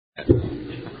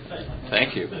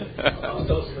Thank you.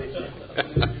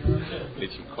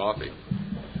 Need some coffee.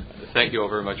 Thank you all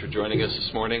very much for joining us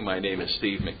this morning. My name is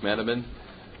Steve McMenamin,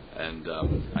 and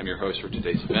I'm your host for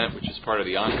today's event, which is part of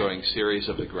the ongoing series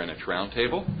of the Greenwich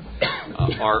Roundtable.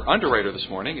 Our underwriter this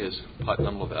morning is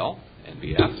Putnam Lavelle,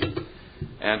 NBF,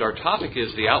 and our topic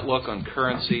is the outlook on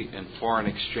currency and foreign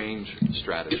exchange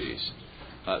strategies.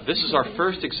 This is our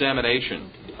first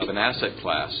examination of an asset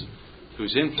class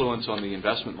whose influence on the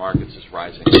investment markets is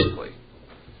rising quickly.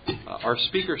 Our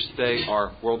speakers today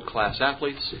are world-class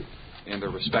athletes in their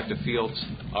respective fields.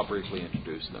 I'll briefly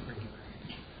introduce them.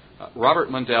 Robert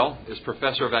Mundell is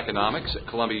professor of economics at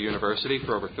Columbia University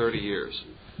for over 30 years.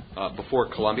 Before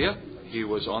Columbia, he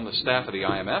was on the staff of the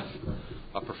IMF,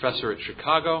 a professor at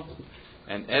Chicago,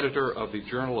 and editor of the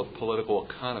Journal of Political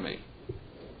Economy.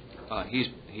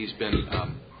 He's been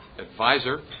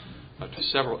advisor to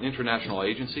several international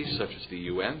agencies such as the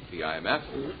UN, the IMF,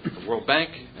 the World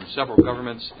Bank, and several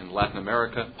governments in Latin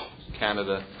America,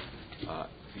 Canada,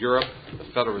 Europe, the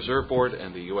Federal Reserve Board,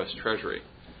 and the U.S. Treasury.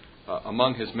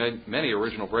 Among his many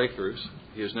original breakthroughs,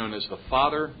 he is known as the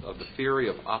father of the theory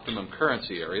of optimum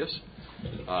currency areas,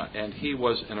 and he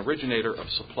was an originator of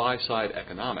supply-side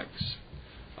economics.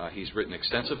 He's written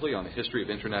extensively on the history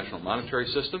of international monetary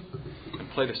system and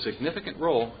played a significant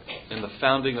role in the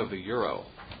founding of the euro.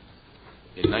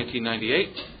 In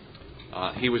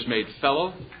 1998, he was made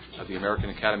Fellow of the American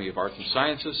Academy of Arts and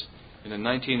Sciences, and in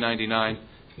 1999,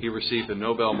 he received the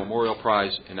Nobel Memorial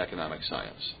Prize in Economic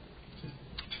Science.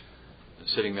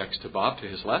 Sitting next to Bob to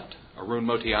his left, Arun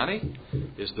Motianey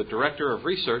is the Director of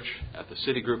Research at the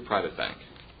Citigroup Private Bank.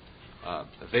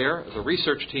 There, the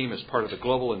research team is part of the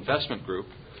Global Investment Group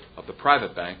of the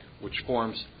Private Bank, which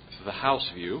forms the house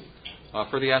view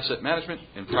for the asset management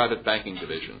and private banking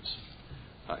divisions.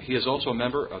 He is also a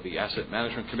member of the Asset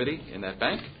Management Committee in that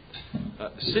bank.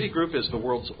 Citigroup is the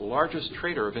world's largest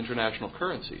trader of international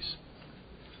currencies.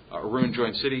 Arun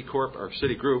joined Citigroup,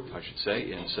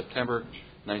 in September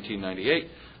 1998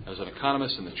 as an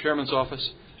economist in the chairman's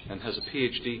office and has a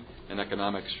PhD in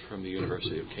economics from the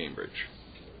University of Cambridge.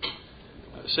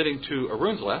 Sitting to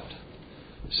Arun's left,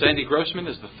 Sandy Grossman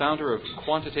is the founder of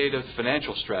Quantitative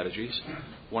Financial Strategies,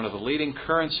 one of the leading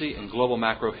currency and global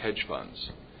macro hedge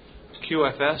funds.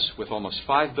 QFS, with almost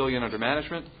 $5 billion under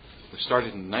management, was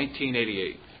started in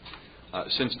 1988.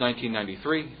 Since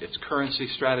 1993, its currency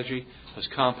strategy has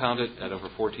compounded at over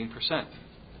 14%.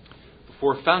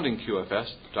 Before founding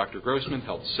QFS, Dr. Grossman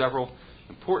held several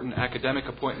important academic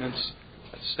appointments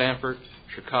at Stanford,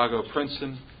 Chicago,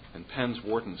 Princeton, and Penn's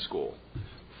Wharton School.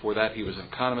 Before that, he was an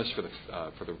economist for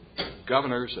the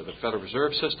governors of the Federal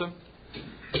Reserve System.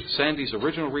 Sandy's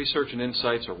original research and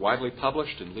insights are widely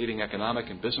published in leading economic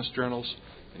and business journals.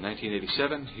 In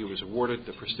 1987, he was awarded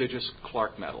the prestigious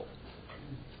Clark Medal.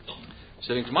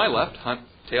 Sitting to my left, Hunt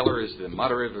Taylor is the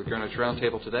moderator of the Greenwich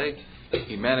Roundtable today.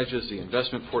 He manages the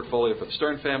investment portfolio for the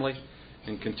Stern family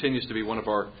and continues to be one of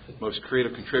our most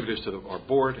creative contributors to our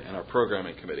board and our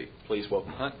programming committee. Please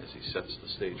welcome Hunt as he sets the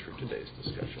stage for today's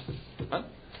discussion. Hunt?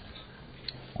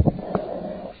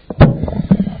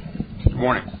 Good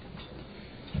morning.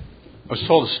 I was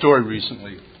told a story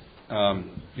recently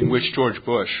in which George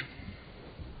Bush,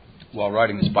 while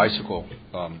riding his bicycle,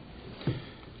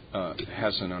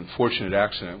 has an unfortunate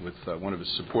accident with one of his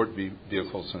support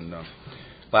vehicles and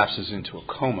lapses into a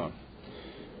coma,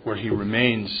 where he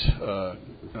remains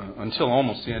until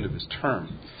almost the end of his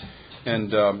term.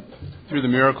 And through the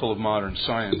miracle of modern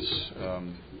science,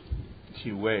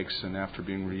 he wakes, and after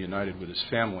being reunited with his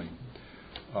family,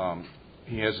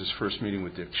 he has his first meeting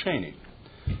with Dick Cheney.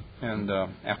 And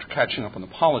after catching up on the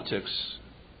politics,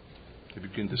 they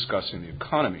begin discussing the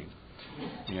economy.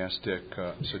 He asks Dick,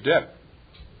 so Dick,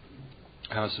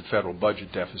 how's the federal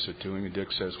budget deficit doing? And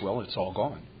Dick says, well, it's all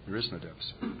gone. There is no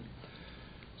deficit.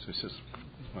 So he says,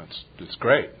 well, it's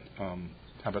great. How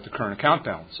about the current account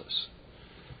balances?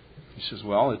 He says,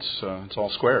 well, it's all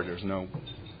square. It's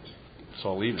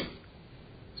all even.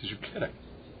 He says, you're kidding.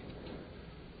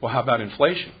 Well, how about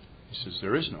inflation? He says,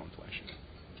 there is no inflation.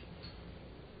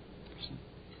 He says,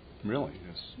 really?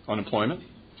 Yes. Unemployment?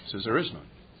 He says, there is none.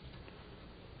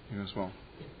 He goes, well,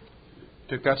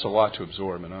 Dick, that's a lot to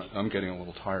absorb, and I'm getting a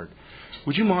little tired.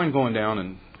 Would you mind going down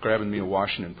and grabbing me a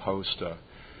Washington Post?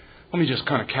 Let me just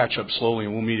kind of catch up slowly,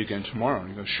 and we'll meet again tomorrow. And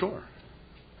he goes, sure.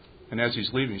 And as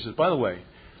he's leaving, he says, by the way,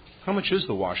 how much is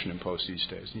the Washington Post these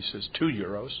days? And he says,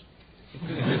 €2.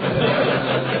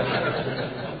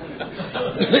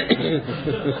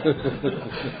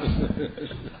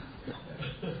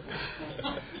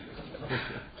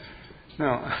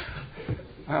 Now,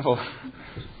 I have a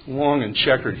long and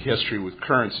checkered history with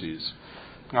currencies.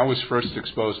 I was first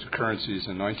exposed to currencies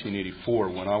in 1984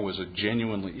 when I was a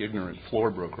genuinely ignorant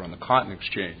floor broker on the Cotton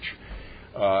Exchange.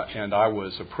 And I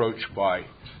was approached by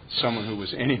someone who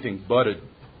was anything but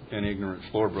an ignorant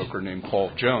floor broker named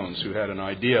Paul Jones, who had an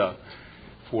idea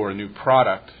for a new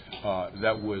product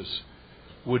that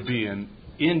would be an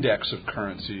index of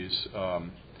currencies,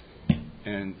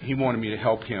 and he wanted me to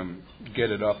help him get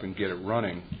it up and get it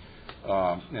running.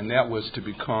 And that was to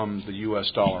become the U.S.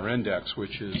 dollar index,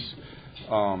 which is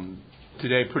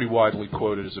today pretty widely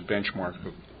quoted as a benchmark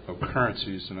of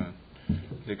currencies, and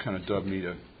they kind of dubbed me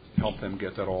to help them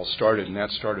get that all started, and that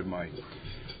started my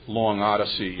long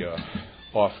odyssey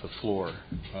off the floor,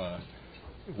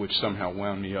 which somehow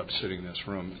wound me up sitting in this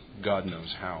room, God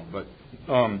knows how. But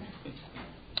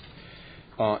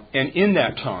and in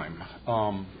that time,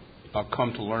 I've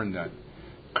come to learn that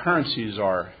currencies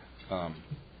are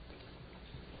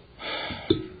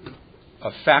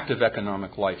a fact of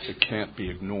economic life that can't be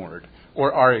ignored,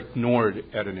 or are ignored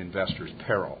at an investor's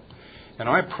peril. And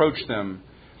I approach them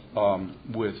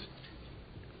with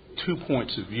 2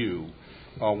 points of view.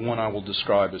 One I will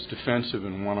describe as defensive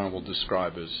and one I will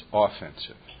describe as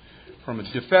offensive. From a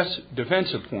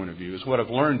defensive point of view, what I've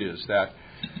learned is that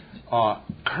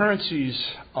currencies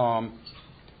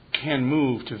can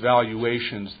move to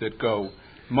valuations that go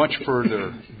much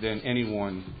further than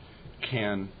anyone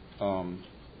can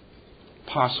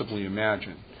possibly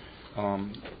imagine.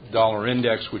 Dollar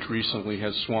index, which recently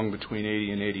has swung between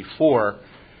 80 and 84,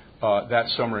 that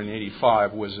summer in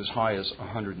 85 was as high as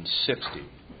 160.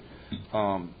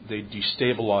 They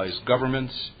destabilize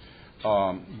governments.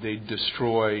 They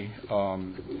destroy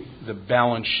the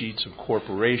balance sheets of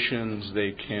corporations.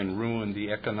 They can ruin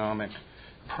the economic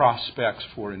prospects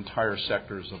for entire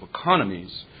sectors of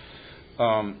economies,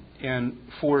 and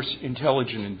force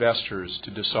intelligent investors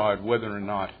to decide whether or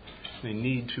not they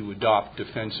need to adopt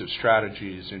defensive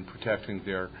strategies in protecting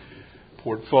their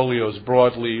portfolios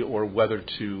broadly, or whether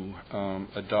to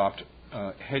adopt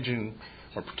hedging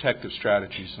or protective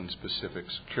strategies on specific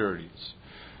securities.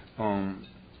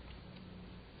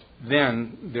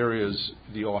 Then there is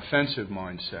the offensive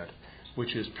mindset,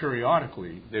 which is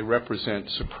periodically they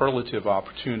represent superlative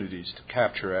opportunities to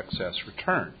capture excess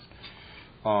return.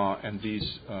 And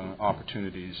these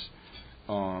opportunities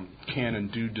can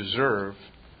and do deserve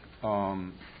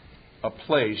a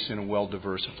place in a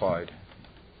well-diversified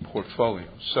portfolio.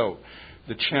 So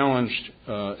the challenge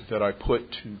that I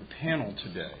put to the panel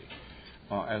today,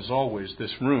 as always,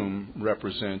 this room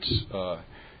represents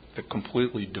the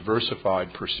completely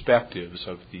diversified perspectives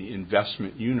of the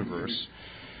investment universe.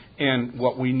 And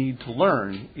what we need to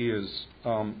learn is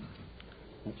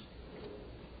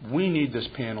we need this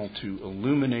panel to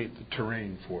illuminate the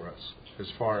terrain for us as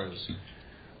far as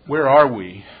where are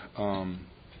we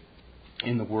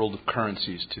in the world of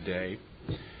currencies today.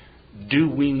 Do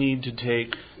we need to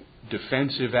take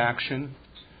defensive action?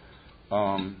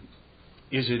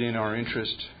 Is it in our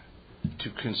interest to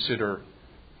consider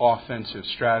offensive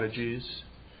strategies?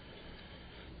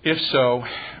 If so,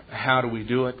 how do we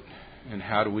do it and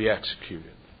how do we execute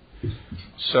it?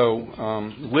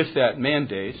 So with that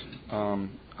mandate,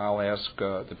 I'll ask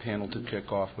the panel to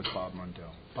kick off with Bob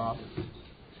Mundell. Bob?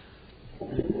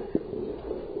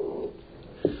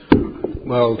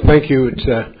 Well, thank you. It's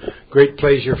a great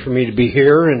pleasure for me to be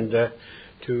here and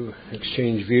to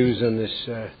exchange views on this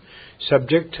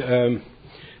subject.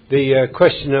 The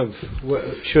question of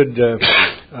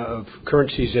of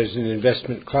currencies as an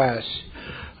investment class,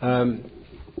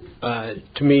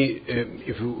 to me,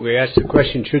 if we ask the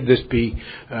question, should this be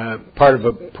part of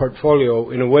a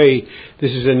portfolio, in a way,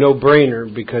 this is a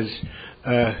no-brainer because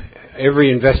every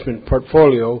investment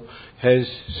portfolio has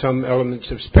some elements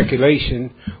of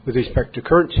speculation with respect to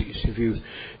currencies. If you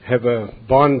have a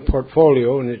bond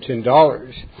portfolio and it's in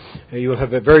dollars, you'll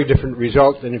have a very different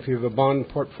result than if you have a bond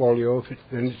portfolio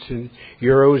and it's in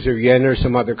euros or yen or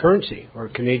some other currency, or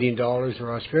Canadian dollars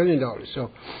or Australian dollars.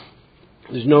 So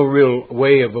there's no real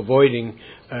way of avoiding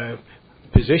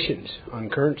positions on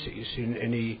currencies in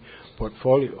any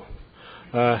portfolio.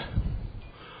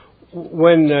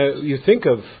 When you think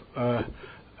of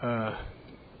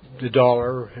the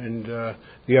dollar and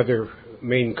the other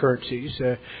main currencies,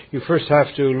 you first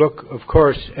have to look, of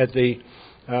course, at the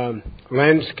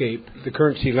landscape, the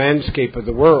currency landscape of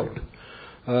the world.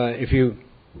 If you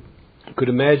could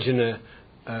imagine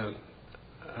a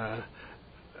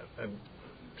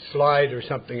slide or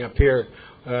something up here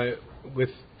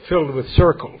filled with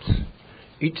circles,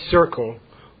 each circle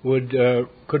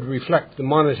could reflect the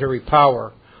monetary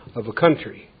power of a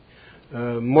country,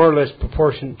 more or less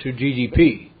proportionate to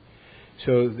GDP.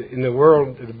 So in the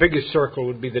world, the biggest circle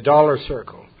would be the dollar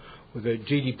circle, with a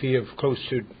GDP of close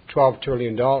to $12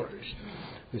 trillion.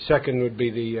 The second would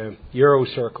be the Euro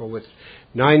circle with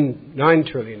 $9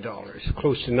 trillion,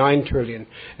 close to $9 trillion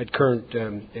at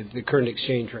the current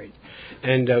exchange rate,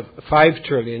 and $5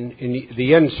 trillion in the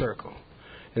yen circle.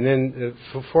 And then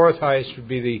the fourth highest would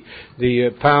be the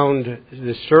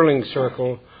the sterling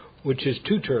circle, which is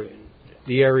 $2 trillion.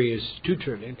 The area is $2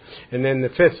 trillion. And then the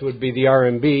fifth would be the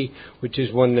RMB, which is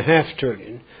 $1.5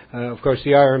 trillion. Of course,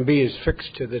 the RMB is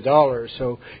fixed to the dollar,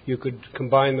 so you could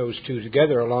combine those two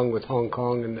together along with Hong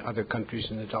Kong and other countries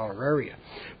in the dollar area.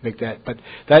 Make that. But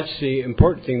that's the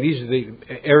important thing. These are the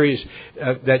areas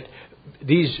that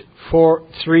these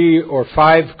 3 or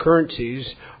 5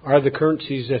 currencies are the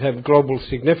currencies that have global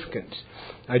significance.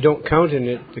 I don't count in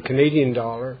it the Canadian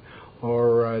dollar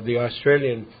or the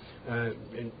Australian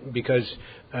because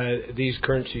these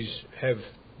currencies have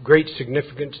great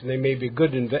significance and they may be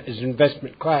good as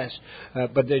investment class,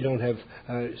 but they don't have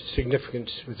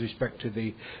significance with respect to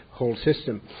the whole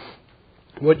system.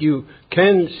 What you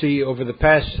can see over the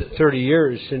past 30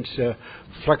 years since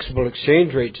flexible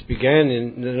exchange rates began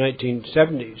in the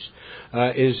 1970s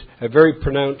is a very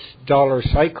pronounced dollar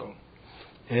cycle.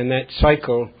 And that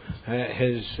cycle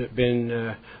has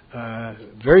been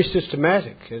very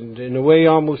systematic and in a way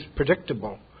almost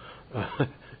predictable,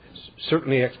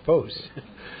 certainly exposed.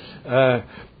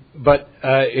 But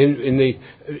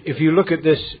if you look at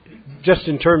this just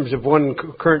in terms of one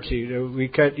currency, we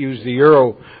can't use the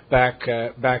euro back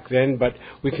then, but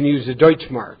we can use the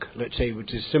Deutschmark, let's say,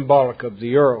 which is symbolic of the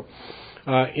euro.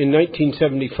 In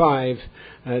 1975,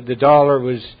 the dollar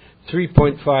was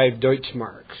 3.5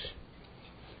 Deutschmarks.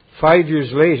 5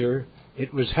 years later,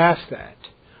 it was half that,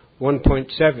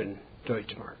 1.7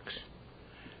 Deutschmarks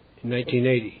in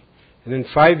 1980. And then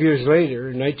 5 years later,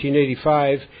 in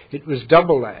 1985, it was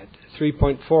double that,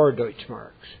 3.4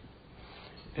 Deutschmarks.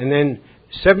 And then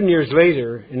 7 years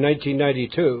later, in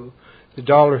 1992, the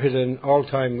dollar hit an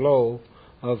all-time low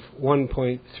of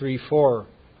 1.34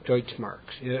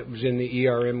 Deutschmarks. It was in the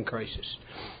ERM crisis.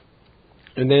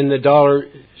 And then the dollar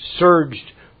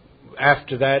surged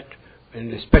after that,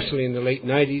 and especially in the late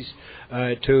 90s,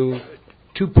 to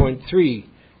 2.3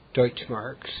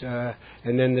 Deutschmarks.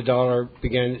 And then the dollar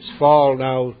began its fall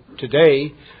now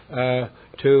today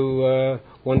to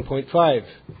 1.5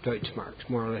 Deutschmarks,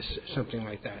 more or less, something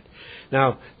like that.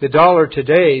 Now, the dollar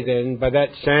today, then, by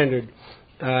that standard,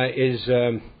 is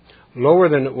lower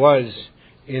than it was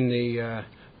in the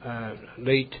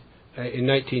in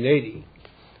 1980,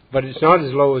 but it's not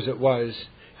as low as it was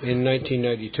in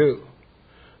 1992.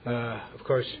 Of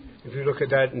course, if you look at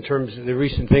that in terms of the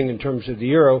recent thing in terms of the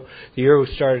euro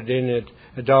started in at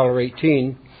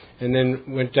 $1.18 and then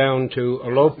went down to a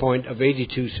low point of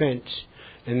 82 cents,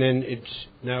 and then it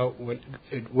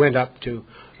went up to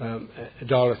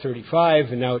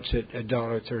 $1.35, and now it's at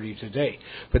 $1.30 today.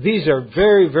 But these are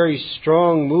very, very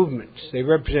strong movements. They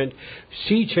represent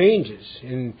sea changes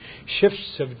in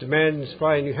shifts of demand and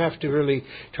supply, and you have to really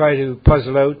try to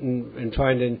puzzle out and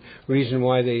find a reason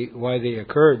why they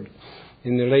occurred.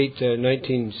 In the late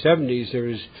 1970s, there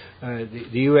was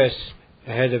the U.S.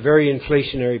 had a very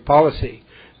inflationary policy.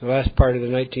 The last part of the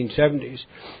 1970s,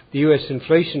 the U.S.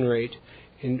 inflation rate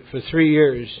for 3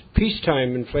 years,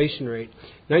 peacetime inflation rate,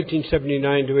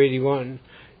 1979 to 81,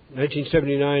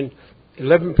 1979,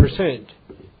 11%,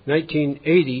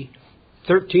 1980,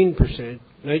 13%,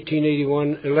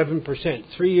 1981, 11%.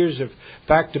 3 years of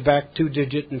back-to-back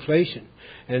two-digit inflation.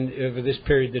 And over this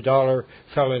period, the dollar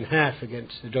fell in half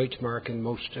against the Deutschmark and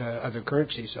most other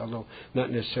currencies, although not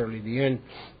necessarily the yen.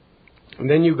 And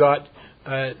then you got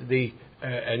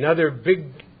another big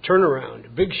turnaround, a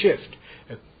big shift,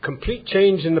 a complete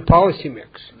change in the policy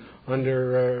mix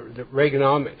under the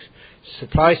Reaganomics.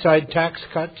 Supply-side tax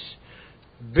cuts,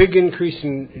 big increase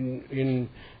in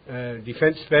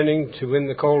defense spending to win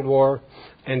the Cold War,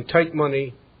 and tight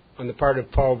money on the part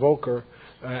of Paul Volcker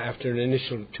after an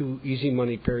initial too easy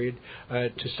money period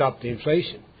to stop the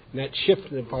inflation. And that shift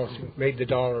in the policy made the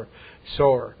dollar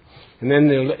soar. And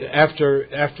then after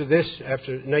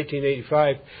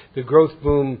 1985, the growth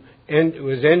boom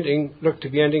looked to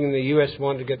be ending, and the U.S.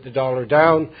 wanted to get the dollar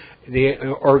down. They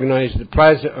organized the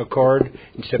Plaza Accord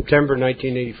in September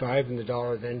 1985, and the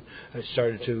dollar then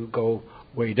started to go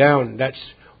way down. That's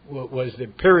what was the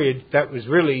period that was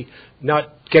really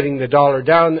not getting the dollar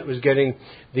down, that was getting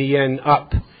the yen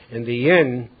up. And the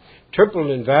yen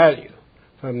tripled in value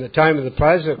from the time of the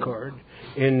Plaza Accord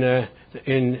in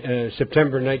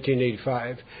September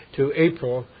 1985 to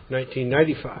April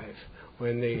 1995,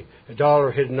 when the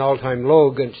dollar hit an all-time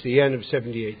low against the yen of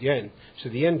 78 yen. So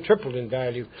the yen tripled in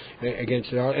value against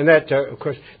the dollar. And that, of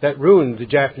course, that ruined the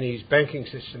Japanese banking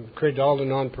system, created all the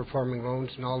non-performing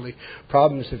loans and all the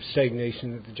problems of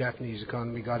stagnation that the Japanese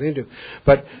economy got into.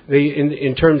 But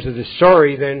in terms of the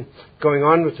story, then, going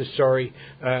on with the story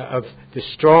of the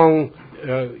strong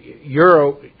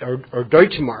euro or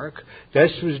Deutschmark,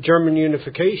 this was German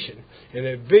unification and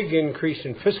a big increase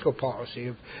in fiscal policy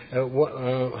of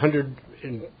 $120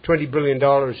 billion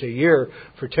a year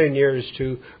for 10 years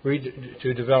to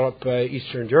develop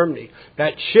Eastern Germany.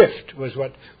 That shift was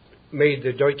what made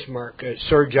the Deutschmark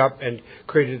surge up and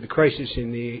created the crisis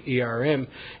in the ERM.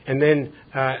 And then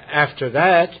after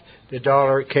that, the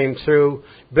dollar came through,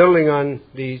 building on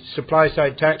the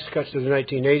supply-side tax cuts of the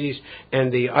 1980s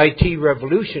and the IT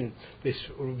revolution, this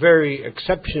very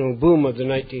exceptional boom of the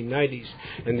 1990s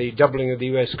and the doubling of the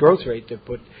U.S. growth rate that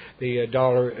put the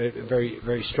dollar very,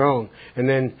 very strong. And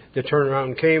then the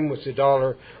turnaround came with the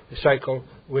dollar cycle,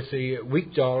 with the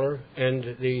weak dollar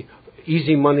and the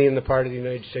easy money in the part of the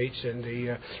United States and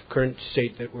the current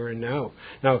state that we're in now.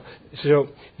 Now, so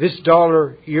this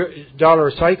dollar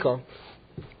cycle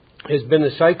has been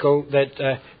a cycle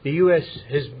that the U.S.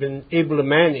 has been able to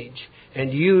manage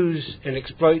and use and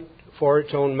exploit for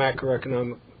its own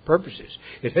macroeconomic purposes.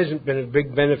 It hasn't been a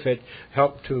big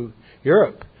help to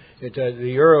Europe. The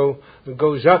euro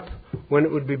goes up when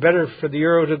it would be better for the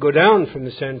euro to go down from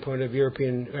the standpoint of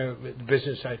European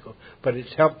business cycle. But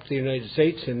it's helped the United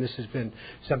States, and this has been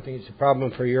something that's a problem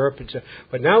for Europe.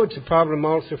 But now it's a problem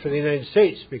also for the United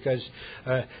States, because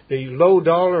the low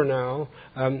dollar now,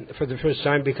 for the first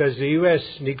time, because the U.S.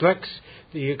 neglects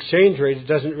the exchange rate, it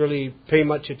doesn't really pay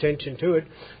much attention to it.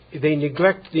 They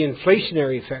neglect the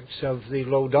inflationary effects of the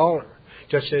low dollar,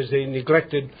 just as they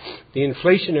neglected the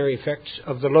inflationary effects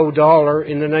of the low dollar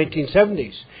in the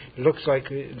 1970s. It looks like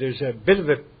there's a bit of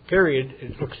a period,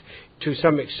 it looks to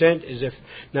some extent as if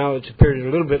now it's a period a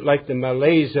little bit like the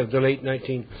malaise of the late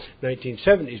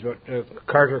 1970s, what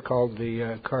Carter called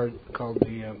the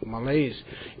malaise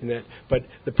in that. But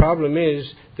the problem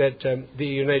is that the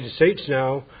United States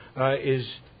now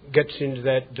gets into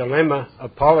that dilemma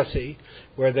of policy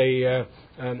where they,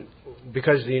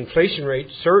 because the inflation rate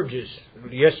surges.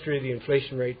 Yesterday the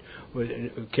inflation rate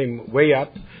came way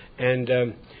up, and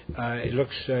it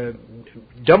looks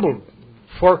double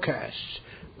forecasts,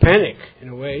 panic in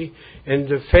a way, and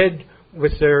the Fed,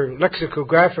 with their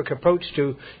lexicographic approach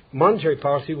to monetary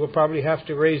policy, will probably have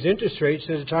to raise interest rates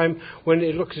at a time when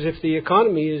it looks as if the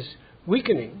economy is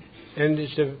weakening. And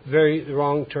it's the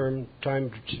wrong time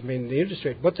to maintain the interest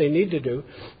rate. What they need to do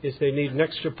is they need an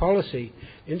extra policy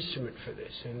instrument for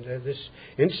this. And this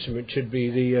instrument should be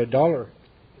the dollar.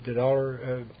 The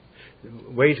dollar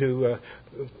way to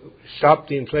stop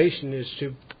the inflation is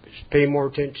to pay more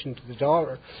attention to the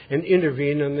dollar and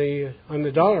intervene on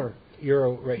the dollar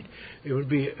euro rate. It would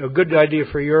be a good idea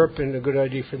for Europe and a good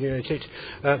idea for the United States.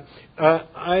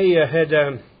 I had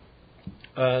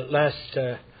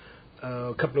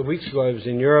a couple of weeks ago, I was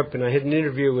in Europe, and I had an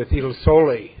interview with Il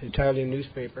Sole, Italian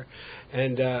newspaper,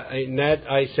 and in that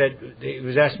I said, he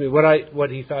was asking me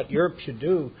what he thought Europe should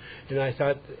do, and I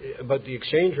thought about the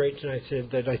exchange rates, and I said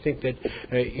that I think that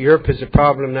Europe has a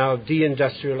problem now of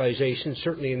deindustrialization,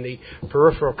 certainly in the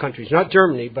peripheral countries, not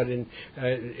Germany, but in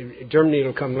Germany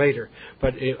it'll come later,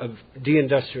 but of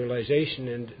deindustrialization,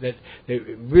 and that they're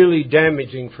really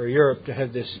damaging for Europe to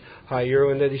have this high euro,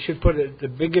 and that they should put at the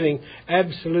beginning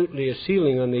absolutely a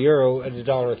ceiling on the euro at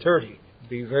 $1.30. It'd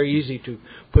be very easy to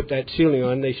put that ceiling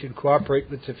on. They should cooperate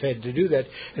with the Fed to do that.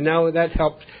 And now that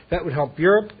would help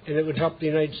Europe, and it would help the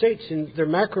United States in their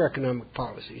macroeconomic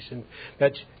policies. And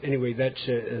that's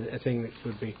a thing that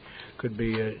could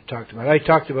be talked about. I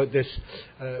talked about this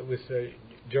with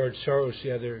George Soros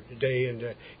the other day, and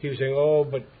he was saying, "Oh,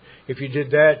 but if you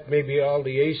did that, maybe all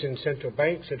the Asian central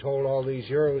banks that hold all these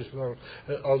euros,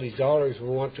 all these dollars,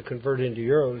 will want to convert into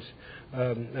euros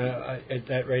at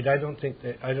that rate." I don't think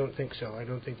so. I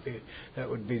don't think that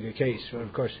would be the case. Well,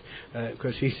 of course,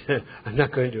 he's. I'm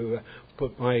not going to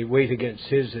put my weight against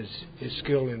his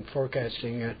skill in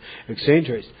forecasting exchange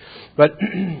rates. But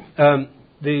by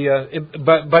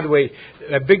the way,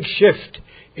 a big shift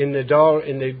in the dollar,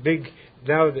 in the big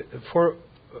now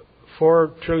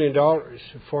 $4 trillion of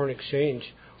foreign exchange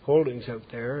holdings out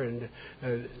there, and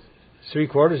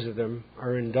 3/4 of them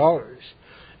are in dollars.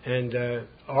 And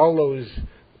all those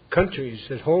countries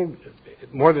that hold,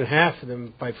 more than half of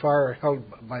them by far are held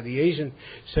by the Asian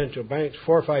central banks.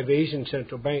 4 or 5 Asian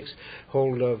central banks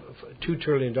hold $2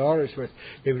 trillion worth.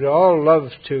 They would all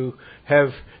love to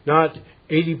have not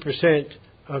 80%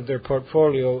 of their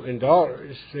portfolio in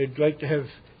dollars. They'd like to have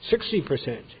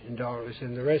 60% in dollars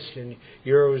and the rest in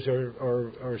euros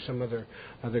or some other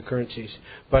currencies.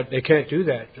 But they can't do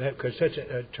that because such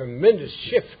a tremendous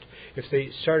shift. If they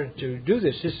started to do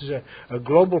this, this is a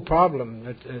global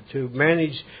problem to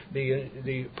manage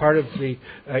the part of the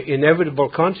inevitable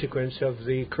consequence of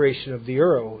the creation of the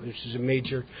euro. This is a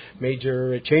major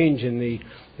change in the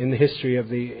history of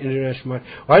the international market.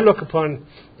 I look upon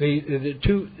the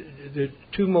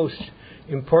two most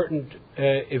important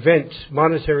events,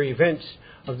 monetary events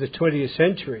of the 20th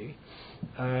century.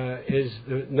 Is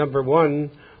the number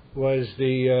one was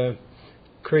the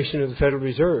creation of the Federal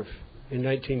Reserve in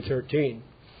 1913,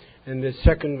 and the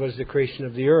second was the creation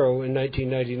of the euro in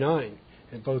 1999.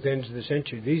 At both ends of the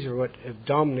century, these are what have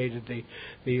dominated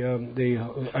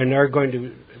and are going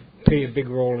to play a big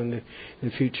role in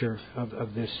the future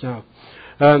of this now.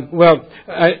 I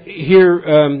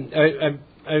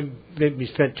maybe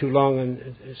spent too long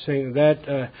on saying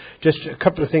that. Just a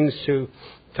couple of things to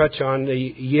touch on the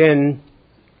yen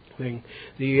thing.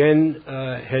 The yen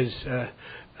has.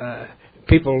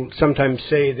 People sometimes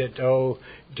say that,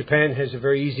 Japan has a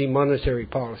very easy monetary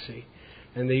policy.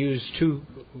 And they use two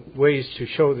ways to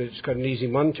show that it's got an easy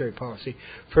monetary policy.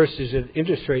 First is that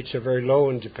interest rates are very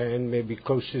low in Japan, maybe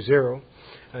close to zero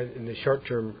in the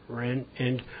short-term rent,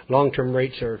 and long-term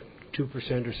rates are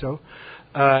 2% or so.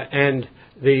 And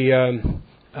the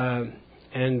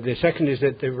second is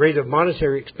that the rate of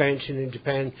monetary expansion in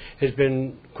Japan has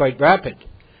been quite rapid.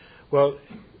 Well,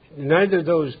 neither of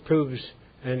those proves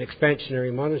an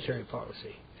expansionary monetary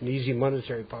policy, an easy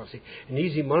monetary policy. An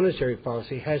easy monetary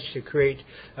policy has to create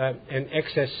an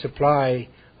excess supply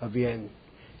of yen,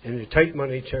 and a tight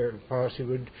monetary policy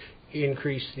would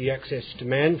increase the excess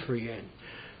demand for yen.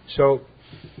 So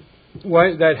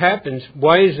why that happens,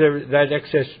 why is there that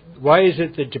excess, why is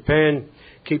it that Japan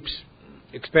keeps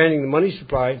expanding the money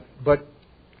supply, but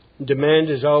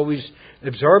demand is always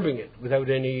absorbing it without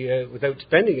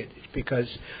spending it? It's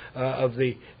because of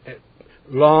the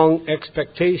long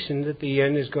expectation that the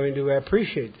yen is going to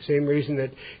appreciate. The same reason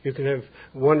that you can have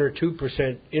 1 or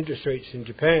 2% interest rates in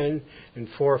Japan and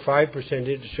 4 or 5%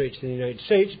 interest rates in the United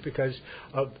States, because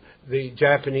of the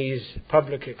Japanese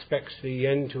public expects the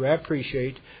yen to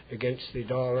appreciate against the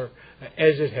dollar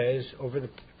as it has over the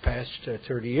past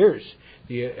 30 years.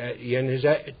 The yen has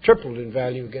tripled in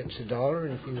value against the dollar,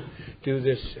 and if you do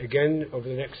this again over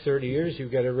the next 30 years, you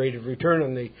get a rate of return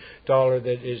on the dollar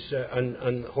that is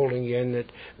on holding yen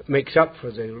that makes up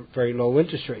for the very low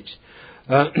interest rates.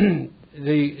 The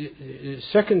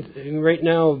second thing right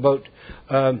now about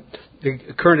the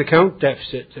current account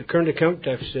deficit. The current account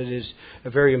deficit is a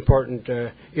very important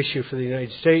issue for the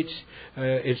United States,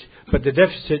 but the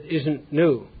deficit isn't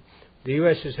new. The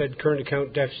U.S. has had current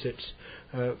account deficits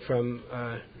from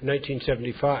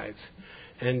 1975.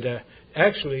 And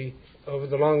actually, over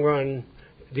the long run,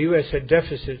 the U.S. had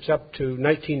deficits up to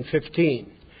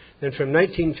 1915. Then from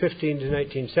 1915 to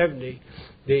 1970,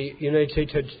 the United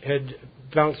States had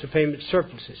balance of payment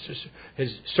surpluses,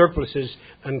 has surpluses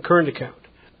on current account,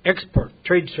 export,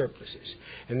 trade surpluses.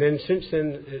 And then since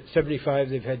then, 75,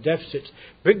 they've had deficits,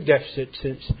 big deficits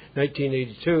since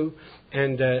 1982.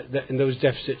 And those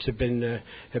deficits have been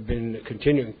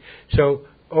continuing. So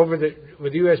with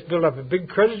the U.S. built up a big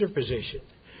creditor position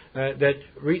that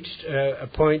reached a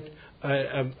point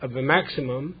of a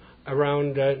maximum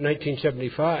around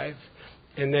 1975,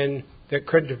 and then that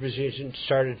creditor position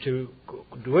started to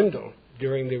dwindle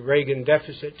during the Reagan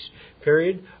deficits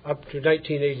period up to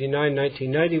 1989,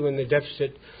 1990,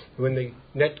 when the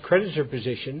net creditor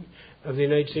position of the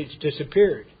United States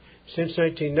disappeared. Since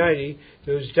 1990,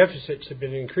 those deficits have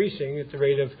been increasing at the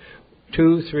rate of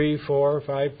 2, 3, 4,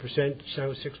 5%,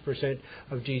 now 6%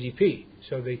 of GDP.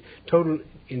 So the total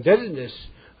indebtedness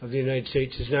of the United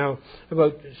States is now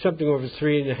about something over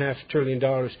 $3.5 trillion.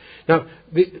 Now,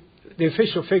 the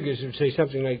official figures would say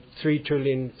something like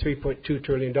 $3.2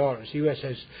 trillion. The U.S.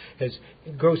 has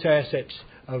gross assets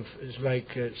of like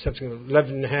something like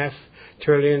 $11.5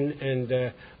 trillion and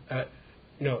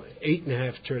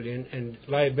 8.5 trillion, and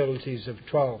liabilities of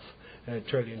 12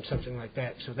 trillion, something like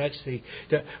that. So that's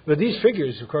but these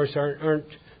figures, of course, aren't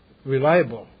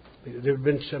reliable. There have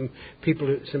been some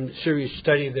serious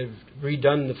study that have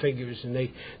redone the figures, and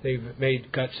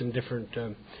they've got some different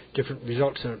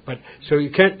results on it. But so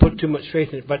you can't put too much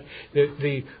faith in it. But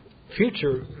the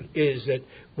future is that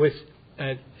with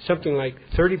something like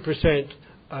 30%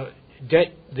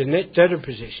 debt, the net debtor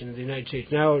position of the United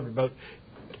States now at about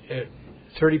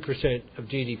 30% of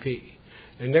GDP,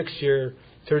 and next year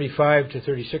 35 to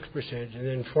 36%, and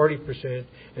then 40%,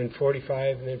 and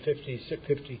 45, and then 50,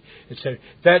 etc.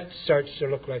 That starts to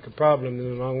look like a problem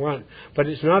in the long run. But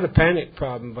it's not a panic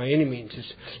problem by any means.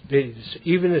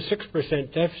 Even a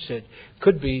 6% deficit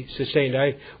could be sustained.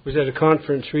 I was at a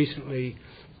conference recently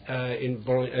in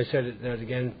Bologna. I said it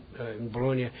again in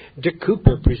Bologna. Dick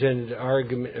Cooper presented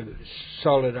a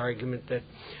solid argument that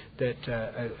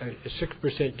a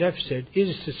 6% deficit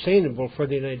is sustainable for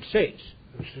the United States.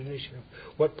 It's an issue of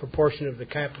what proportion of the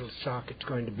capital stock it's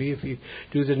going to be. If you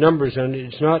do the numbers on it,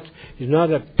 it's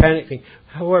not a panic thing.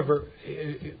 However,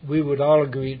 we would all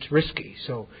agree it's risky,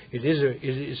 so it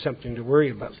is something to worry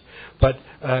about. But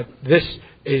this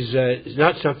is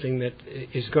not something that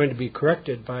is going to be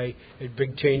corrected by a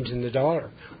big change in the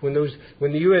dollar. When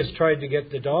the U.S. tried to get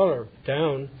the dollar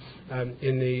down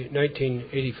in the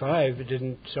 1985, it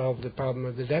didn't solve the problem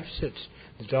of the deficits.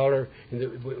 The dollar, in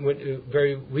the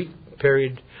very weak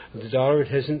period of the dollar,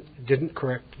 it didn't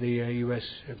correct the U.S.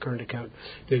 current account.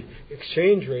 The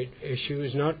exchange rate issue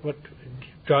is not what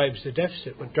drives the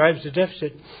deficit. What drives the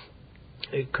deficit,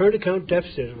 a current account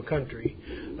deficit of a country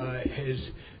has,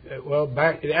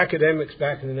 the academics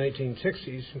back in the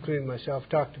 1960s, including myself,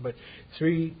 talked about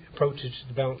three approaches to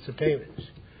the balance of payments.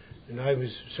 And I was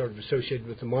sort of associated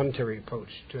with the monetary approach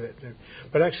to it.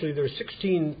 But actually, there are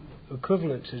 16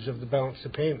 equivalences of the balance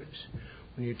of payments.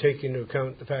 When you take into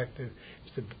account the fact that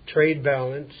it's the trade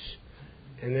balance,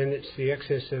 and then it's the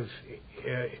excess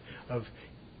of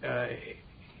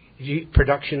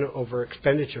production over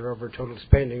expenditure over total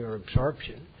spending or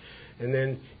absorption, and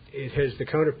then it has the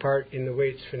counterpart in the way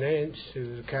it's financed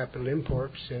through the capital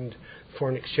imports and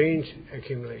foreign exchange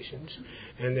accumulations,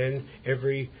 and then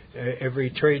every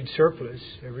trade surplus,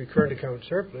 every current account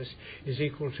surplus, is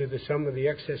equal to the sum of the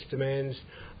excess demands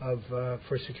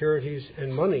for securities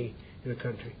and money in the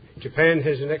country. Japan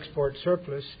has an export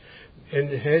surplus and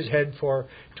has had for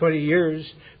 20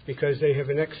 years because they have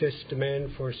an excess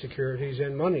demand for securities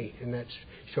and money, and that's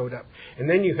showed up. And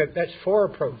then that's 4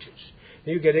 approaches.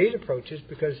 And you get 8 approaches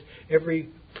because every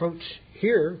approach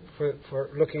here for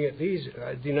looking at these,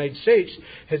 the United States,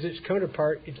 has its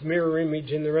counterpart, its mirror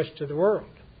image in the rest of the world.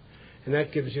 And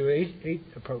that gives you 8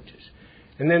 approaches.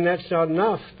 And then that's not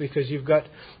enough because you've got,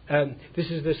 this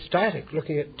is the static,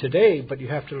 looking at today, but you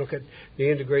have to look at the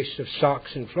integration of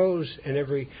stocks and flows, and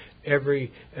every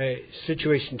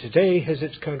situation today has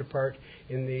its counterpart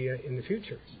in the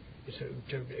future.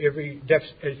 Every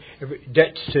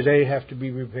debts today have to be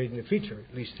repaid in the future,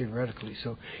 at least theoretically.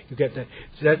 So you get that.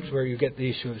 So that's where you get the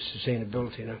issue of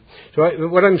sustainability now. So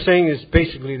what I'm saying is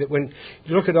basically that when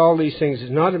you look at all these things,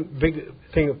 it's not a big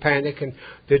thing of panic. And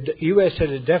the U.S. had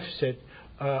a deficit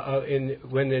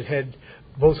when it had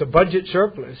both a budget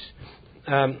surplus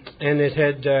and it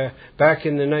had back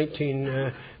in the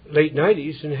late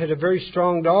 90s, and had a very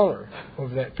strong dollar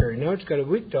over that period. Now it's got a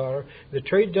weak dollar. The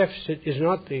trade deficit is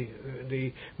not the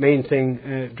main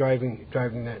thing driving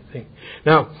that thing.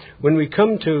 Now, when we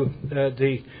come to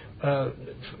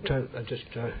just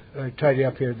tidy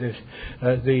up here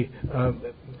the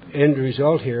end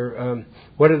result here.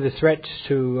 What are the threats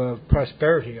to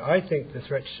prosperity? I think the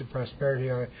threats to prosperity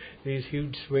are these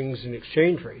huge swings in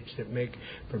exchange rates that make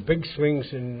for big swings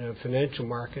in financial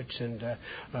markets, and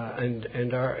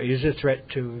is a threat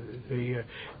to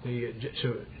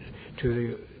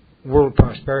the world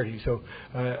prosperity. So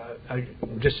I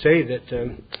just say that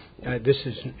this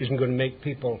isn't going to make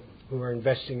people who are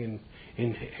investing in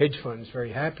hedge funds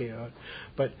very happy.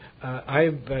 But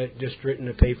I've just written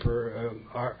a paper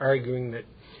arguing that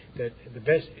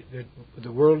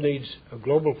the world needs a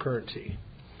global currency,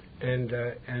 and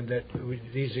that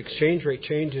these exchange rate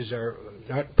changes are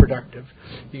not productive.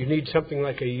 You need something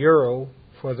like a euro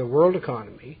for the world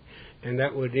economy, and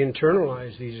that would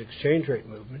internalize these exchange rate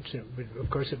movements. It would, of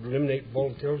course, it would eliminate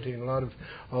volatility and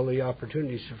all the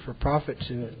opportunities for profits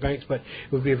in the banks. But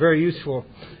it would be a very useful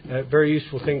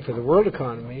thing for the world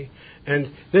economy.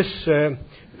 And this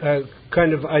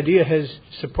kind of idea has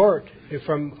support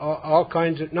from all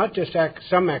kinds of, not just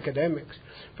some academics,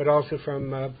 but also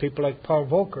from people like Paul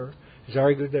Volcker, who's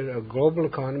argued that a global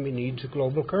economy needs a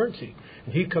global currency.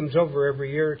 And he comes over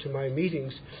every year to my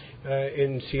meetings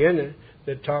in Siena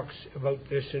that talks about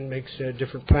this and makes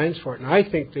different plans for it. And I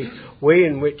think the way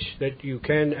in which that you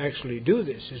can actually do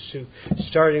this is to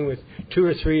starting with 2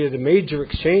 or 3 of the major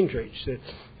exchange rates,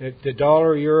 the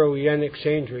dollar, euro, yen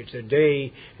exchange rates a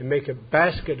day, and make a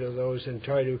basket of those and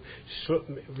try to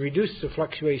reduce the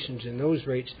fluctuations in those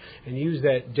rates and use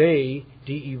that day,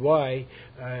 DEY,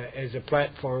 as a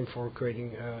platform for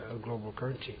creating a global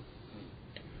currency.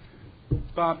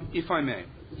 Bob, if I may,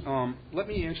 let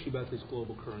me ask you about this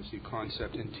global currency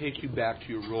concept and take you back to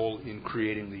your role in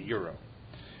creating the euro.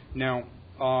 Now,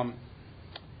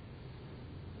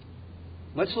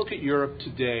 let's look at Europe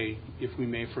today, if we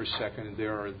may, for a second.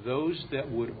 There are those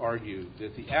that would argue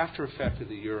that the after effect of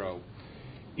the euro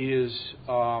is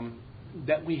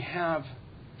that we have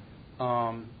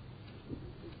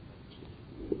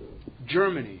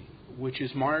Germany, which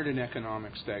is mired in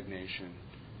economic stagnation,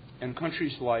 and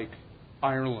countries like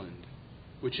Ireland,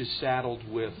 which is saddled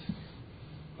with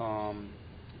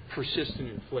persistent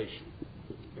inflation.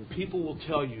 And people will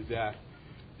tell you that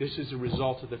this is a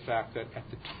result of the fact that at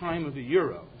the time of the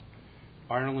euro,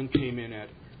 Ireland came in at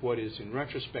what is, in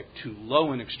retrospect, too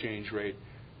low an exchange rate.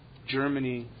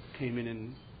 Germany came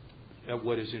in at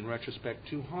what is, in retrospect,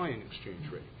 too high an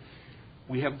exchange rate.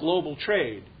 We have global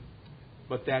trade,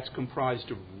 but that's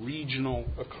comprised of regional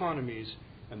economies,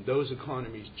 and those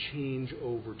economies change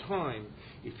over time.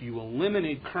 If you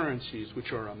eliminate currencies,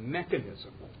 which are a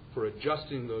mechanism for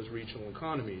adjusting those regional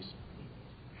economies,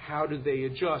 how do they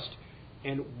adjust?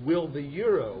 And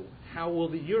how will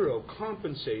the euro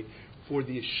compensate for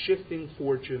the shifting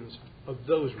fortunes of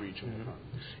those regional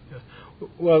economies? Yeah.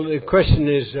 Well, the question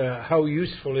is, how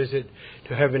useful is it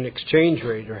to have an exchange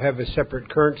rate or have a separate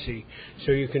currency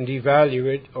so you can devalue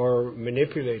it or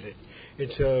manipulate it?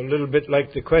 It's a little bit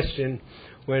like the question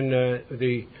when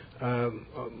the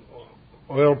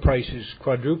oil prices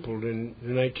quadrupled in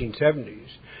the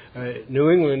 1970s. New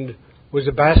England was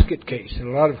a basket case, and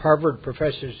a lot of Harvard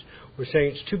professors were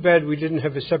saying it's too bad we didn't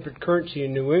have a separate currency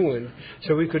in New England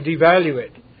so we could devalue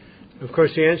it. Of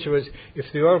course, the answer was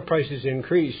if the oil prices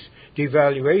increase,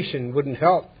 devaluation wouldn't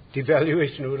help.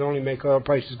 Devaluation would only make oil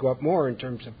prices go up more in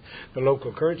terms of the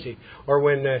local currency. Or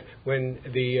when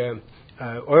the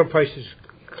oil prices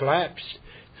collapsed,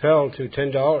 fell to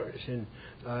 $10 in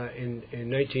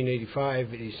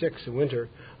 1985, 86, the winter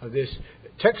of this,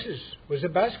 Texas was a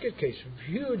basket case,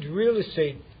 a huge real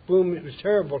estate boom. It was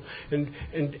terrible,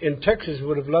 and Texas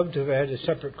would have loved to have had a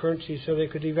separate currency so they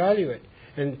could devalue it.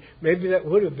 And maybe that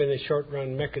would have been a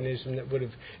short-run mechanism that would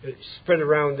have spread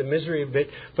around the misery a bit,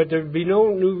 but there would be no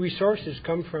new resources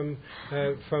come from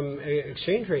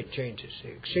exchange rate changes.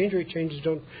 Exchange rate changes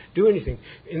don't do anything.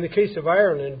 In the case of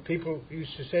Ireland, people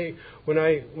used to say, when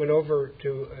I went over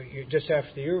to just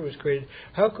after the euro was created,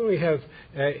 how can we have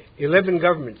 11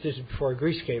 governments? This is before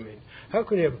Greece came in. How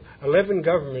can we have 11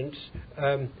 governments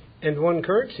and one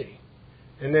currency?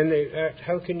 And then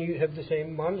how can you have the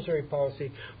same monetary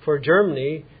policy for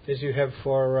Germany as you have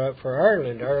for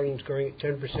Ireland? Ireland's growing at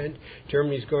 10%.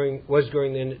 Germany's was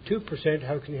growing then at 2%.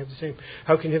 How can you have the same?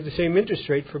 How can you have the same interest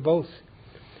rate for both?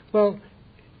 Well,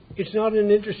 it's not an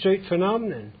interest rate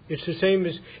phenomenon. It's the same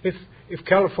as if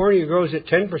California grows at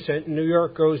 10% and New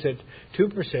York grows at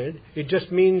 2%. It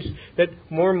just means that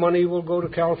more money will go to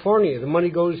California. The money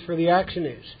goes for the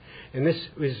actionaries. And this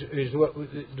is what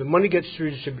the money gets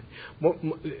redistributed.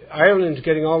 Ireland's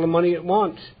getting all the money it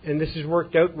wants, and this has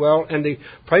worked out well. And the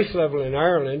price level in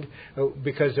Ireland,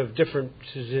 because of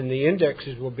differences in the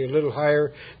indexes, will be a little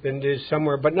higher than it is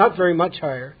somewhere, but not very much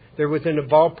higher. They're within a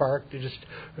ballpark. There's just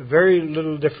very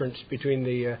little difference between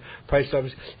the price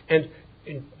levels. And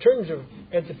in terms of,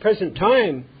 at the present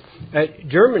time,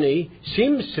 Germany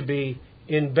seems to be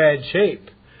in bad shape.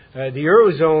 The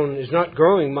Eurozone is not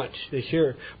growing much this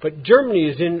year, but Germany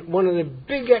is in one of the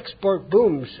big export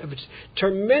booms of its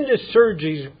tremendous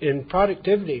surges in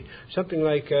productivity, something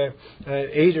like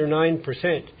 8 or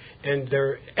 9%, and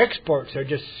their exports are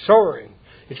just soaring.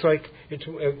 It's like it's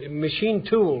a machine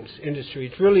tools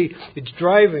industry. It's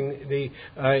driving the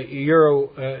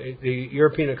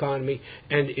European economy,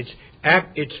 and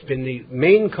it's been the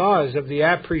main cause of the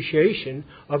appreciation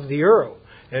of the euro.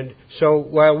 And so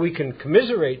while we can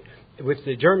commiserate with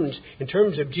the Germans in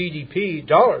terms of GDP,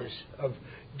 dollars of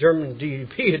German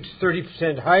GDP, it's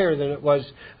 30% higher than it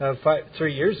was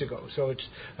 3 years ago. So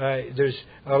there's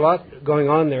a lot going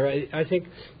on there. I think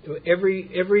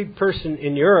every person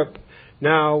in Europe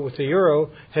now with the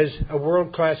euro has a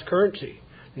world-class currency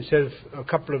instead of a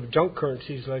couple of junk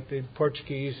currencies like the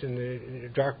Portuguese and the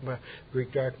drachma,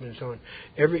 Greek drachma, and so on.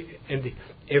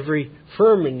 Every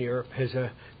firm in Europe has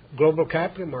a global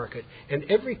capital market, and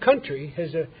every country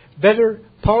has a better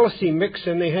policy mix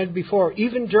than they had before.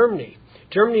 Even Germany.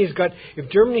 If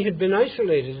Germany had been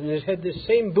isolated and has had this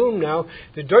same boom now,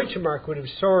 the Deutsche Mark would have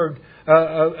soared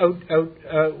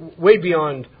way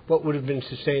beyond what would have been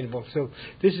sustainable. So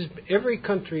every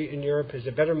country in Europe has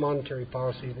a better monetary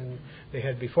policy than they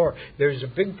had before. There's a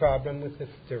big problem with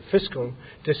their fiscal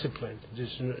discipline.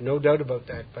 There's no doubt about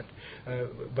that. But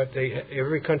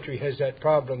every country has that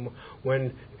problem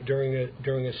during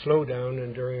a slowdown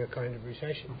and during a kind of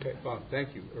recession. Okay, Bob,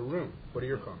 thank you. Arun, what are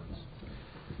your comments?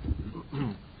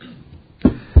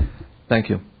 Thank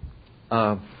you.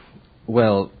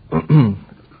 Well,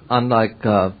 unlike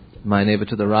my neighbor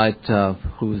to the right,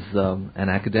 who's an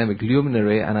academic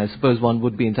luminary, and I suppose one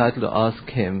would be entitled to ask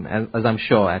him, as I'm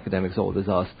sure academics always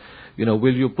ask,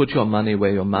 will you put your money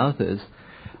where your mouth is?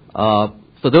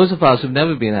 For those of us who've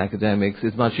never been academics,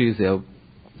 it's much easier.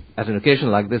 At an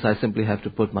occasion like this, I simply have to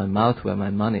put my mouth where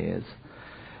my money is.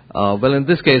 Well, in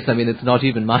this case, it's not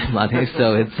even my money,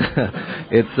 so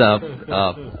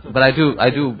but I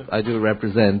do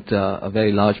represent a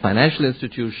very large financial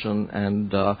institution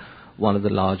and one of the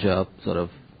larger sort of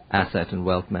asset and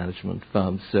wealth management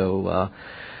firms. So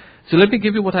let me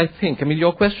give you what I think.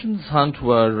 Your questions, Hunt,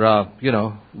 were,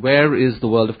 where is the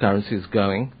world of currencies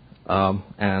going?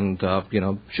 And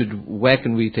where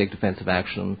can we take defensive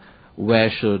action? Where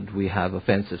should we have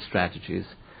offensive strategies?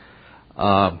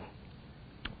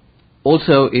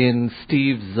 Also, in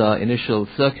Steve's initial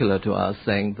circular to us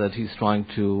saying that he's trying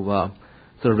to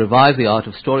sort of revive the art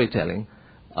of storytelling,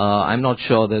 I'm not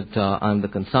sure that I'm the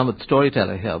consummate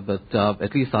storyteller here, but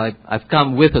at least I've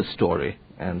come with a story.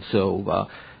 And so,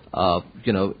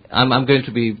 I'm going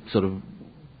to be sort of,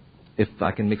 if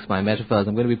I can mix my metaphors,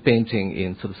 I'm going to be painting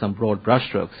in sort of some broad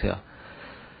brushstrokes here.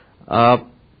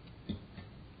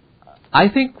 I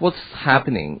think what's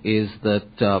happening is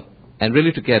that, and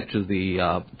really to get to the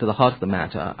heart of the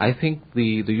matter, I think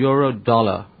the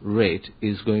euro-dollar rate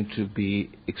is going to be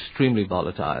extremely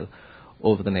volatile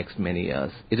over the next many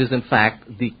years. It is, in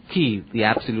fact, the key, the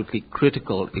absolutely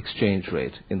critical exchange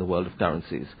rate in the world of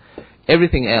currencies.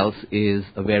 Everything else is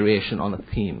a variation on a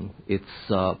theme. It's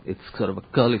sort of a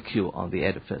curlicue on the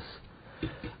edifice.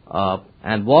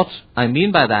 And what I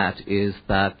mean by that is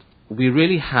that we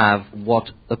really have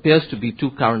what appears to be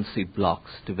two currency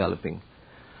blocks developing.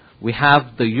 We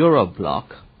have the euro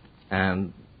bloc,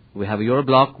 and we have a euro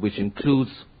bloc which includes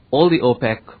all the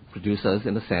OPEC producers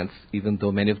in a sense, even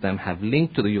though many of them have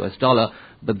linked to the US dollar,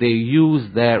 but they use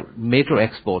their major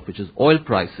export, which is oil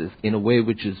prices, in a way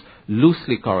which is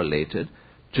loosely correlated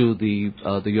to the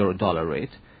euro dollar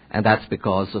rate. And that's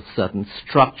because of certain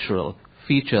structural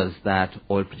features that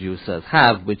oil producers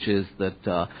have, which is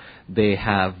that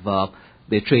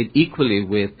they trade equally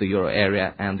with the euro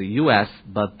area and the US,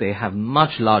 but they have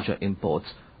much larger imports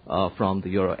from the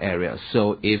euro area.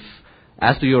 So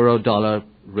as the euro dollar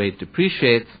rate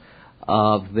depreciates,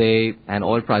 and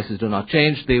oil prices do not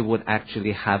change, they would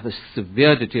actually have a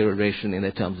severe deterioration in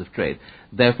their terms of trade.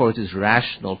 Therefore, it is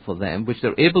rational for them, which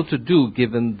they're able to do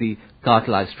given the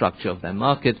cartelized structure of their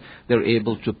market, they're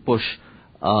able to push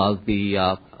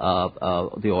the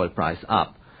oil price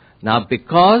up. Now,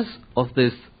 because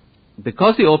the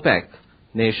OPEC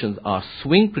nations are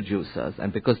swing producers,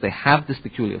 and because they have this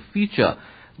peculiar feature,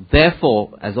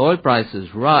 therefore, as oil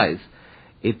prices rise,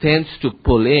 it tends to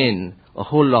pull in a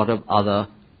whole lot of other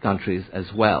countries as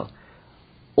well.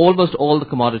 Almost all the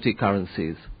commodity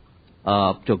currencies,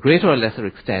 to a greater or lesser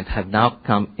extent, have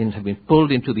been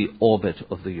pulled into the orbit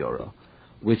of the euro,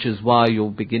 which is why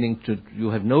you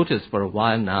have noticed for a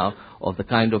while now of the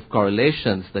kind of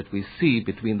correlations that we see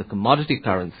between the commodity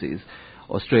currencies,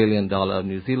 Australian dollar,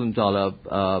 New Zealand dollar,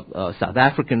 South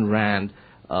African rand,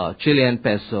 Chilean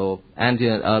peso,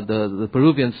 the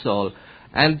Peruvian sol,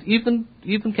 and even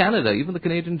Canada, even the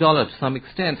Canadian dollar to some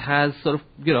extent has sort of,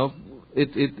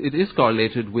 it is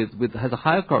correlated has a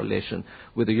higher correlation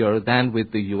with the euro than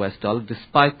with the US dollar,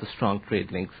 despite the strong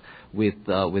trade links with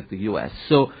the US.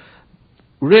 So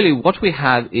really what we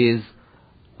have is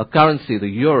a currency, the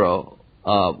euro,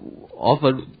 of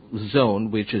a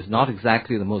zone which is not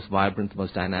exactly the most vibrant, the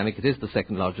most dynamic. It is the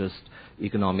second largest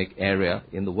economic area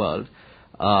in the world.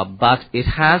 But it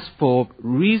has, for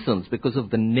reasons, because of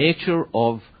the nature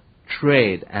of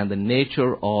trade and the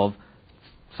nature of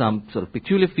some sort of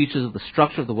peculiar features of the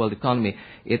structure of the world economy,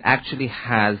 it actually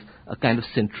has a kind of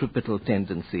centripetal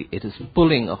tendency. It is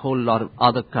pulling a whole lot of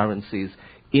other currencies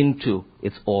into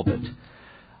its orbit.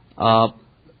 The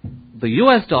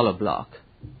US dollar bloc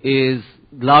is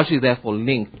largely therefore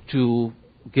linked to,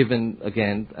 given,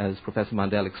 again, as Professor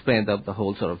Mundell explained, the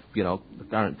whole sort of, the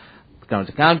current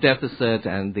account deficit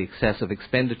and the excessive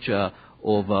expenditure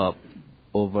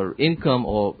over income,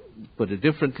 or put it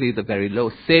differently, the very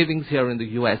low savings here in the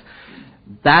U.S.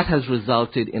 that has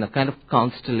resulted in a kind of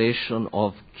constellation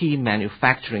of key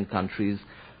manufacturing countries,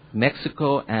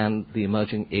 Mexico and the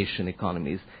emerging Asian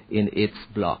economies in its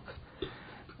bloc.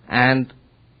 And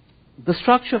the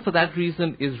structure for that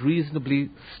reason is reasonably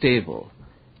stable.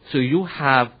 So you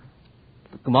have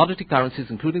the commodity currencies,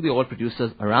 including the oil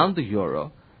producers, around the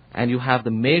euro, and you have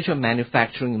the major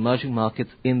manufacturing emerging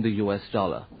markets in the US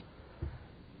dollar.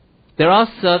 There are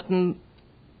certain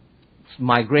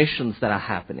migrations that are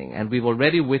happening, and we've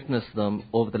already witnessed them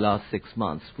over the last 6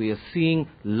 months. We are seeing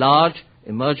large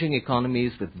emerging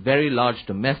economies with very large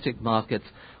domestic markets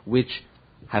which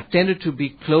have tended to be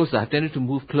closer, have tended to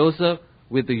move closer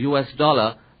with the US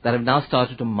dollar, that have now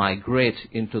started to migrate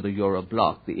into the euro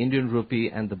bloc, the Indian rupee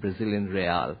and the Brazilian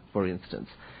real, for instance.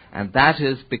 And that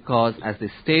is because as they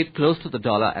stayed close to the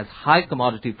dollar, as high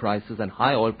commodity prices and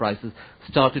high oil prices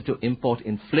started to import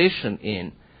inflation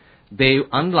in, they,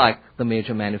 unlike the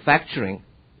major manufacturing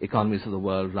economies of the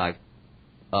world like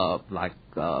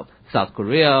South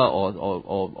Korea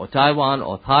or Taiwan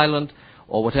or Thailand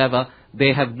or whatever,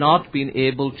 they have not been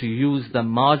able to use the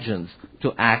margins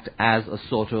to act as a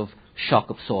sort of shock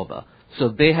absorber. So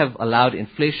they have allowed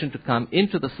inflation to come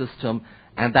into the system,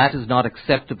 and that is not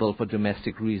acceptable for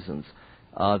domestic reasons.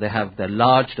 They have their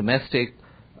large domestic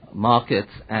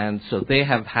markets, and so they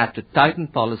have had to tighten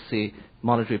policy,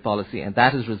 monetary policy, and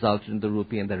that has resulted in the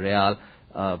rupee and the real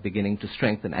beginning to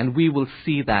strengthen. And we will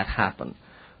see that happen.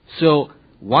 So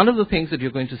one of the things that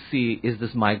you're going to see is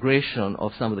this migration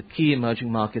of some of the key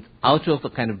emerging markets out of a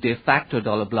kind of de facto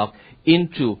dollar bloc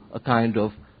into a kind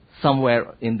of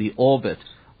somewhere in the orbit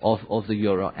of the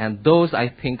euro. And those, I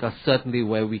think, are certainly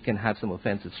where we can have some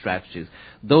offensive strategies.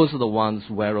 Those are the ones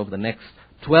where over the next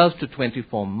 12 to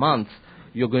 24 months,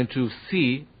 you're going to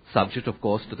see, subject, of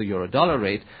course, to the euro-dollar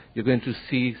rate, you're going to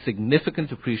see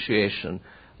significant appreciation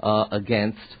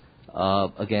against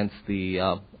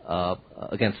the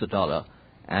dollar.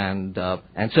 And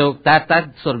so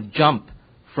that sort of jump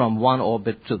from one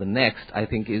orbit to the next, I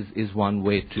think, is one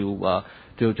way to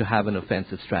have an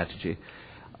offensive strategy.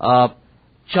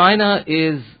 China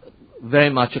is very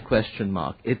much a question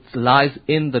mark. It lies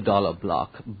in the dollar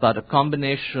bloc, but a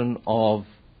combination of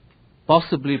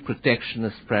possibly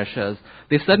protectionist pressures.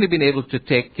 They've certainly been able to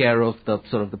take care of the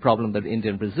sort of the problem that India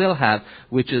and Brazil have,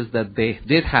 which is that they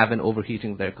did have an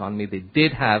overheating of their economy. They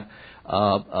did have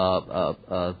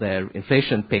their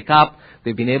inflation pick up.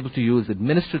 They've been able to use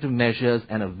administrative measures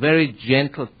and a very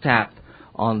gentle tap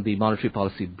on the monetary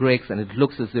policy brakes, and it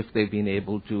looks as if they've been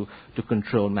able to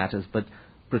control matters. But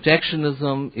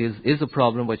protectionism is a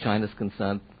problem where China is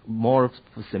concerned, more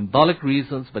for symbolic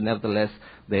reasons, but nevertheless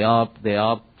they are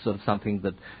sort of something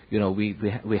that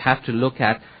we have to look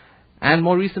at, and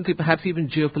more recently perhaps even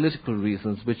geopolitical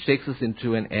reasons, which takes us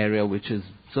into an area which is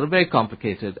sort of very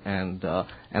complicated, and I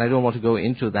don't want to go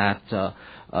into that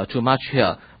too much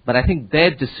here. But I think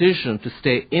their decision to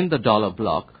stay in the dollar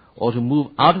bloc or to move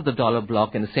out of the dollar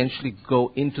bloc and essentially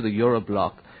go into the euro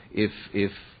bloc,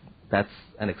 if that's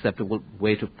an acceptable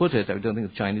way to put it. I don't think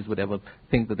the Chinese would ever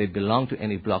think that they belong to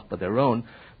any bloc but their own.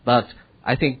 But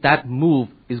I think that move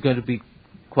is going to be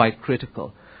quite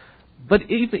critical.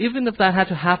 But even if that had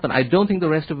to happen, I don't think the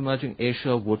rest of emerging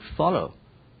Asia would follow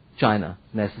China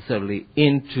necessarily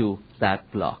into that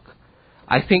bloc.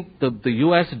 I think the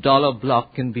US dollar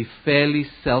bloc can be fairly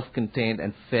self-contained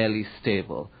and fairly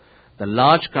stable. The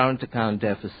large current account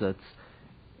deficits,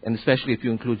 and especially if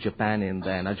you include Japan in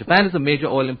there. Now, Japan is a major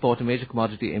oil importer, major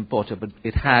commodity importer, but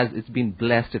it's been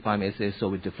blessed, if I may say so,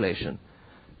 with deflation.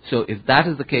 So if that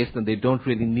is the case, then they don't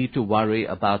really need to worry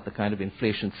about the kind of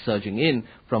inflation surging in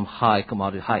from high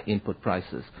input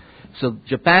prices. So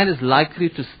Japan is likely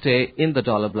to stay in the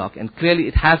dollar bloc, and clearly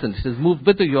it hasn't. It has moved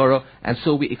with the euro, and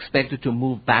so we expect it to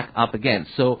move back up again.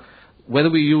 So whether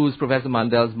we use Professor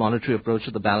Mundell's monetary approach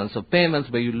to the balance of payments,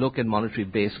 where you look at monetary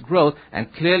base growth,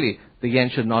 and clearly the yen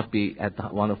should not be at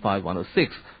 105,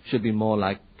 106, should be more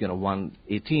like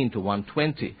 118 to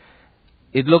 120.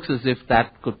 It looks as if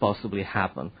that could possibly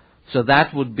happen. So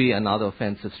that would be another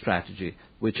offensive strategy,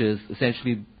 which is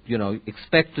essentially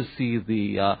expect to see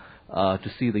the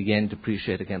yen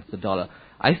depreciate against the dollar.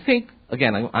 I think,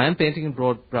 again, I am painting in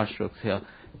broad brushstrokes here.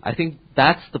 I think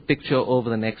that's the picture over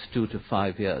the next 2 to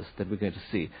 5 years that we're going to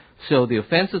see. So the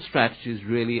offensive strategies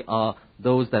really are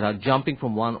those that are jumping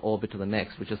from one orbit to the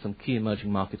next, which are some key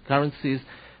emerging market currencies.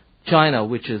 China,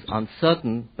 which is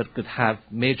uncertain but could have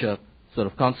major sort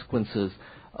of consequences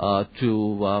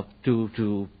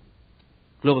to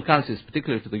global currencies,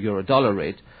 particularly to the euro-dollar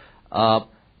rate.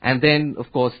 And then,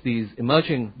 of course, these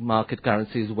emerging market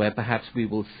currencies where perhaps we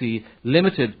will see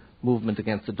limited movement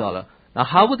against the dollar. Now,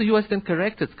 how would the U.S. then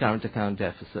correct its current account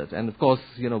deficit? And, of course,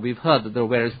 we've heard that there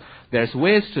are various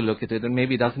ways to look at it, and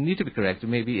maybe it doesn't need to be corrected.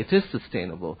 Maybe it is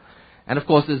sustainable. And, of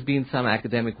course, there's been some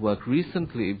academic work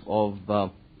recently of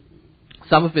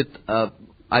some of it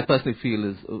I personally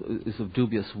feel is of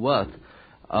dubious worth.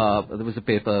 There was a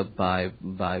paper by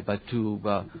two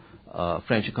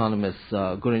French economists,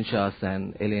 Greenwich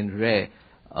and Hélène Ray,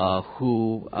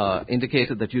 who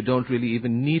indicated that you don't really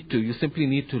even need to. You simply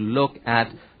need to look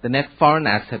at the net foreign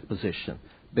asset position,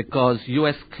 because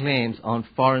U.S. claims on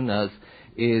foreigners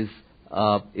is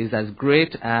as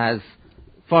great as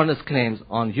foreigners' claims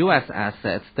on U.S.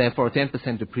 assets. Therefore, a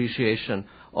 10% depreciation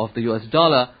of the U.S.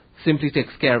 dollar simply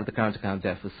takes care of the current account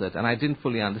deficit. And I didn't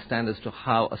fully understand as to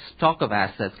how a stock of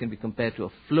assets can be compared to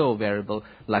a flow variable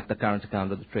like the current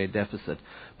account or the trade deficit.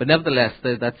 But nevertheless,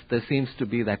 there seems to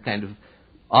be that kind of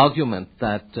argument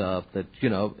that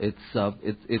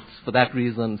it's for that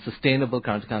reason sustainable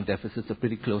current account deficits are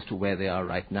pretty close to where they are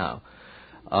right now.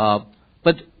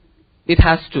 But it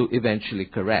has to eventually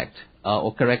correct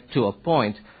or correct to a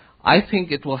point. I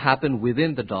think it will happen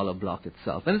within the dollar bloc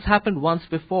itself. And it's happened once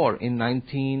before in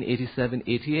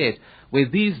 1987-88, where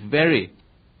these very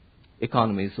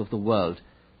economies of the world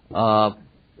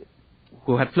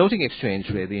who had floating exchange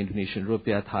rate, the Indonesian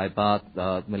rupiah, Thai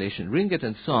baht, Malaysian ringgit,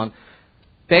 and so on,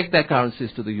 pegged their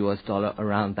currencies to the US dollar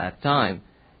around that time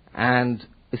and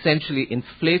essentially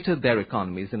inflated their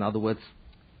economies. In other words,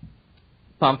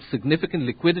 pumped significant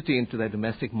liquidity into their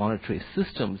domestic monetary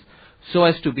systems so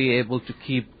as to be able to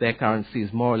keep their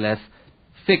currencies more or less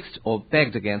fixed or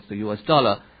pegged against the US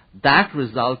dollar. That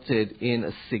resulted in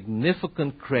a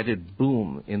significant credit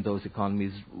boom in those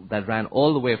economies that ran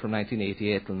all the way from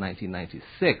 1988 to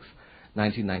 1996,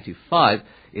 1995.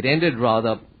 It ended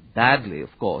rather badly,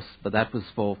 of course, but that was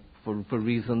for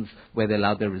reasons where they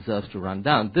allowed their reserves to run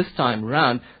down. This time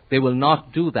around, they will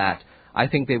not do that. I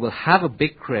think they will have a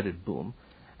big credit boom,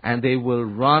 and they will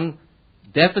run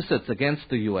deficits against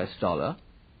the U.S. dollar.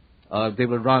 They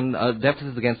will run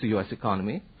deficits against the U.S.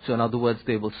 economy. So, in other words,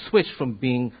 they will switch from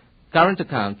being current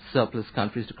account surplus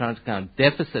countries to current account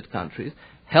deficit countries,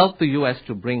 help the U.S.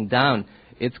 to bring down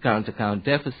its current account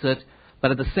deficit,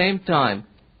 but at the same time,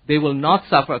 they will not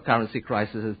suffer a currency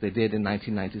crisis as they did in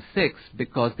 1996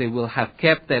 because they will have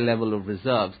kept their level of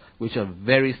reserves, which are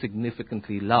very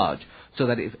significantly large, so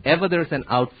that if ever there is an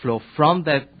outflow from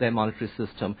their monetary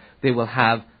system, they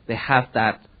have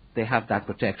that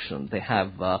protection, they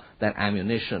have that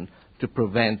ammunition to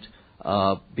prevent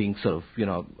being sort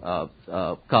of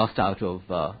cast out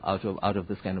of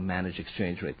this kind of managed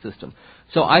exchange rate system.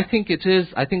 So I think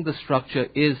the structure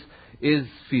is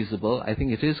feasible. I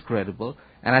think it is credible.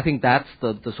 And I think that's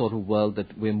the sort of world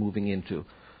that we're moving into.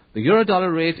 The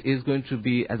euro-dollar rate is going to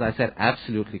be, as I said,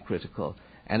 absolutely critical.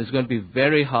 And it's going to be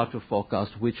very hard to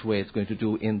forecast which way it's going to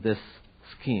do in this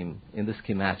scheme, in this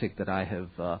schematic that I have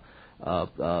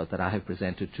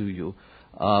presented to you.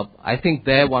 I think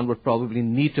there one would probably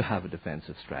need to have a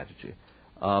defensive strategy.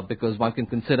 Because one can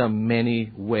consider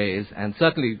many ways, and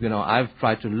certainly, I've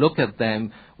tried to look at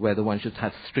them, whether one should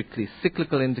have strictly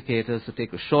cyclical indicators, to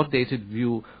take a short-dated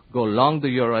view, go long the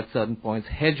euro at certain points,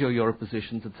 hedge your euro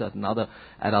positions at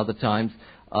other times.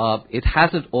 It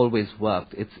hasn't always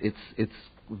worked. It's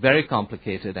very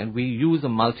complicated, and we use a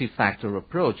multi-factor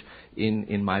approach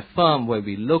in my firm, where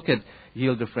we look at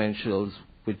yield differentials,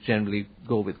 which generally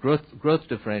go with growth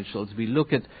differentials. We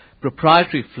look at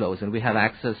proprietary flows, and we have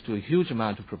access to a huge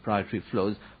amount of proprietary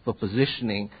flows for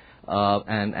positioning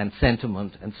and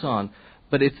sentiment and so on.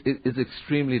 But it's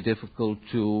extremely difficult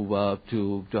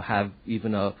to have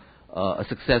even a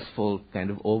successful kind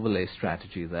of overlay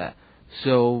strategy there.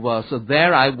 So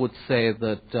there I would say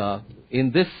that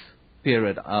in this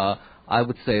period, I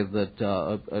would say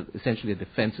that essentially a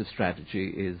defensive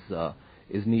strategy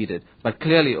is needed. But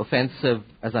clearly offensive,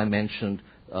 as I mentioned,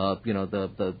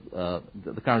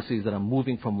 the currencies that are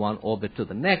moving from one orbit to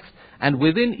the next, and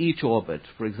within each orbit,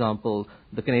 for example,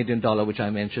 the Canadian dollar, which I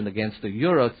mentioned, against the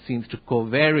euro, seems to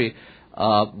co-vary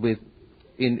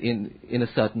in a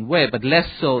certain way, but less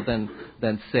so than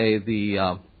say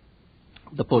the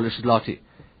Polish zloty.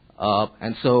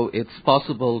 And so it's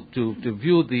possible to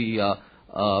view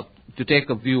to take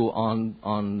a view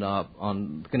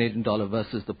on Canadian dollar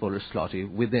versus the Polish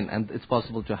zloty within, and it's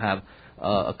possible to have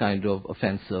a kind of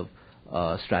offensive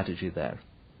strategy there.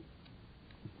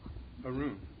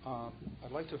 Arun,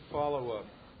 I'd like to follow a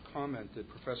comment that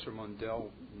Professor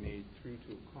Mundell made through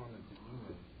to a comment that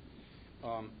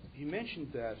you made. He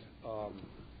mentioned that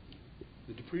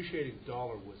the depreciating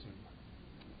dollar was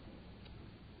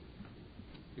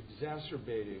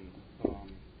exacerbating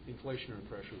inflationary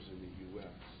pressures in the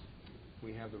U.S.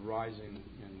 We have the rising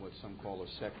in what some call a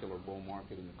secular bull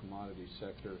market in the commodity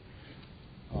sector,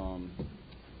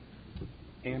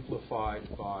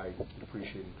 amplified by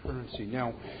depreciating currency.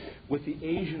 Now, with the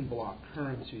Asian bloc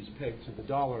currencies pegged to the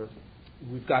dollar,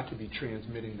 we've got to be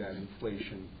transmitting that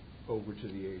inflation over to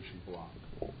the Asian bloc.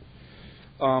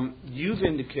 You've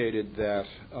indicated that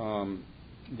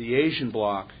the Asian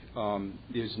bloc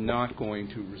is not going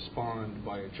to respond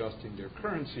by adjusting their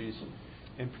currencies,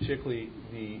 and particularly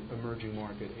the emerging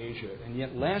market Asia. And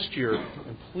yet last year,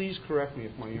 and please correct me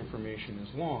if my information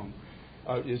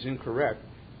is incorrect,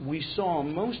 we saw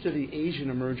most of the Asian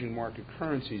emerging market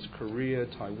currencies, Korea,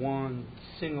 Taiwan,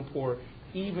 Singapore,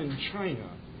 even China,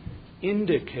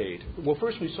 indicate, well,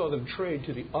 first we saw them trade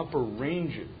to the upper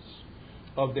ranges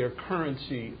of their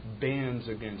currency bands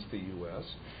against the U.S.,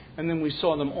 and then we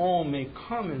saw them all make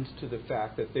comments to the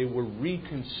fact that they were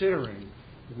reconsidering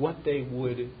what they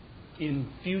would in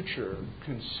future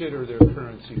consider their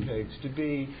currency pegs to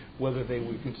be, whether they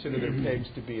would consider their pegs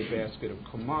to be a basket of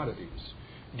commodities.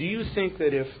 Do you think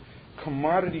that if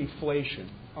commodity inflation,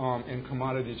 and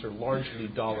commodities are largely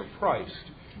dollar priced,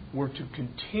 were to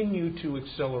continue to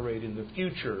accelerate in the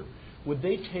future, would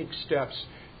they take steps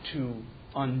to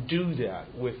undo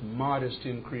that with modest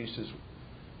increases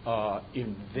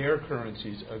in their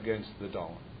currencies against the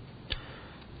dollar?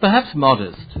 Perhaps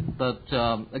modest, but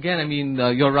again, I mean,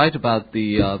 you're right about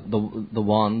the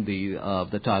won,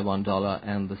 the Taiwan dollar,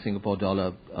 and the Singapore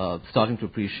dollar starting to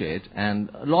appreciate, and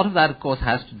a lot of that, of course,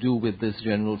 has to do with this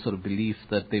general sort of belief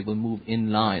that they will move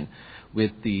in line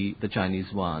with the Chinese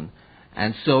yuan,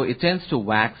 and so it tends to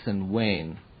wax and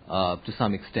wane to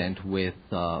some extent with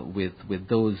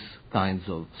those kinds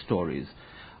of stories,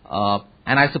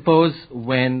 and I suppose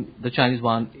when the Chinese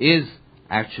yuan is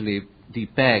actually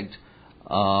depegged,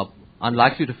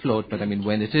 unlikely to float, but I mean,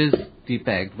 when it is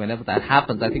depegged, whenever that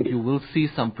happens, I think you will see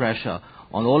some pressure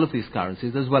on all of these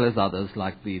currencies, as well as others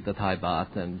like the Thai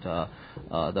baht and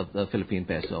the Philippine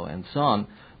peso and so on.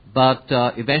 But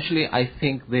eventually, I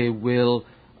think they will,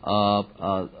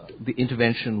 the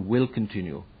intervention will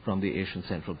continue from the Asian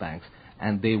central banks,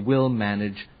 and they will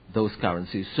manage those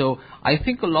currencies. So I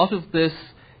think a lot of this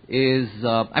is,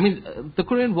 the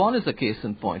Korean won is a case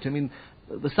in point. I mean,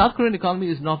 the South Korean economy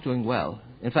is not doing well.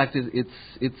 In fact,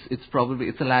 it's probably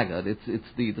a laggard. It's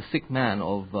the sick man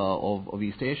of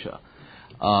East Asia,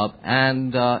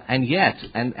 and yet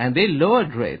they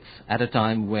lowered rates at a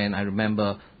time when I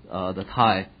remember the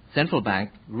Thai central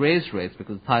bank raised rates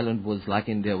because Thailand was, like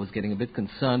India, was getting a bit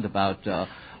concerned about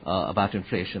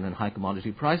inflation and high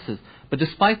commodity prices. But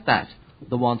despite that,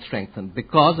 the won strengthened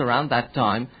because around that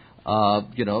time,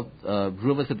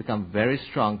 rumors had become very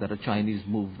strong that a Chinese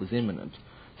move was imminent.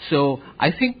 So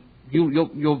I think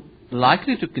you're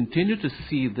likely to continue to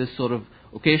see this sort of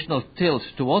occasional tilt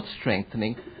towards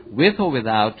strengthening, with or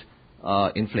without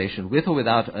inflation, with or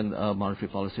without a monetary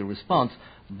policy response.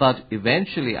 But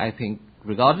eventually, I think,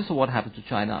 regardless of what happens to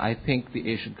China, I think the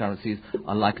Asian currencies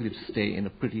are likely to stay in a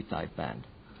pretty tight band.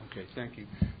 Okay, thank you.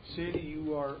 Sandy,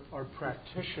 you are our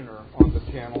practitioner on the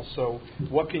panel, so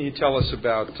what can you tell us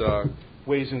about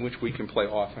ways in which we can play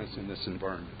offense in this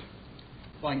environment?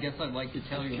 Well, I guess I'd like to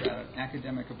tell you about an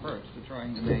academic approach to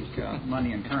trying to make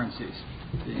money in currencies,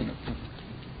 being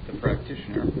the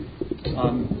practitioner.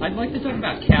 I'd like to talk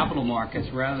about capital markets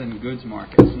rather than goods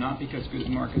markets, not because goods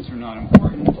markets are not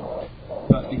important,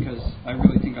 but because I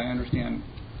really think I understand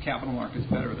capital markets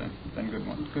better than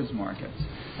goods markets.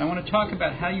 I want to talk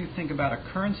about how you think about a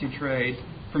currency trade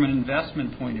from an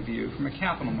investment point of view, from a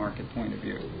capital market point of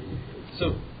view.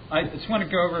 So I just want to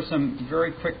go over some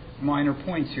very quick minor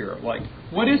points here, like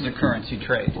what is a currency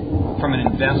trade from an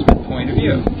investment point of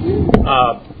view?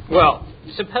 Well,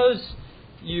 suppose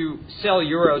you sell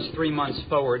euros 3 months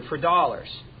forward for dollars.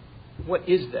 What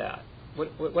is that?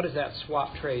 What does that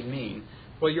swap trade mean?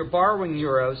 Well, you're borrowing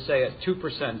euros, say, at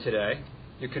 2% today.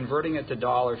 You're converting it to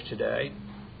dollars today,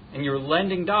 and you're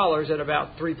lending dollars at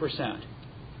about 3%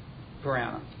 per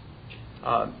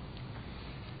annum.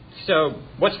 So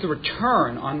what's the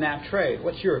return on that trade?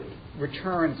 What's your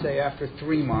return, say, after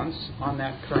 3 months on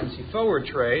that currency forward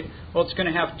trade? Well, it's going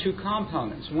to have two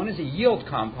components. One is a yield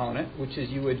component, which is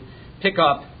you would pick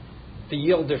up the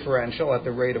yield differential at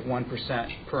the rate of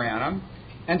 1% per annum.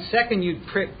 And second, you'd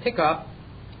pick up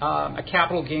a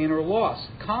capital gain or loss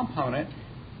component,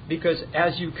 because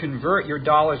as you convert your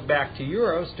dollars back to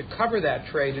euros to cover that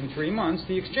trade in 3 months,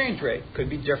 the exchange rate could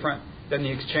be different than the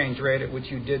exchange rate at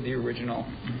which you did the original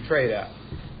trade at.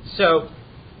 So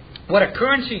what a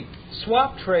currency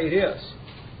swap trade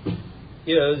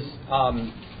is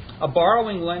a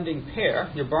borrowing-lending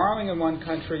pair. You're borrowing in one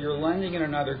country, you're lending in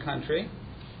another country,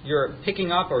 you're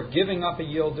picking up or giving up a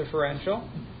yield differential,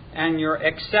 and you're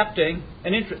accepting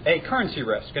a currency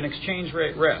risk, an exchange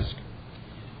rate risk.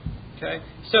 Okay?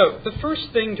 So the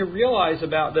first thing to realize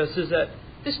about this is that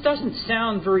this doesn't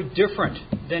sound very different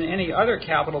than any other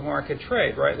capital market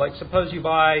trade, right? Like suppose you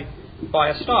buy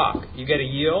a stock. You get a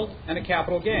yield and a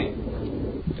capital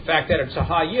gain. The fact that it's a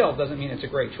high yield doesn't mean it's a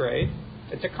great trade.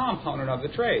 It's a component of the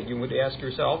trade. You would ask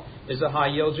yourself, is the high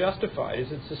yield justified?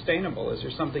 Is it sustainable? Is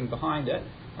there something behind it?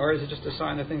 Or is it just a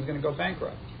sign that things are going to go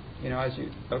bankrupt?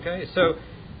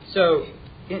 So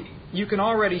you can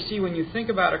already see when you think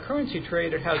about a currency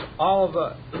trade, it has all of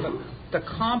the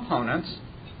components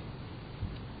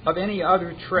of any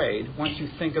other trade once you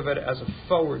think of it as a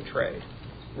forward trade,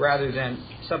 rather than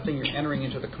something you're entering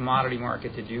into the commodity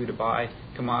market to do, to buy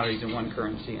commodities in one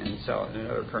currency and sell it in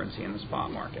another currency in the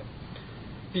spot market.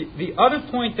 The other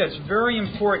point that's very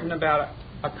important about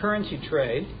a currency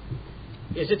trade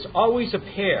is it's always a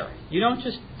pair. You don't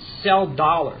just sell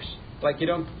dollars. Like you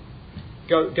don't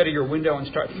go to your window and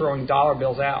start throwing dollar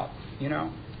bills out.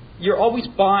 You're always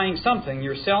buying something.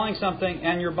 You're selling something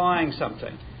and you're buying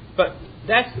something. But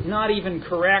that's not even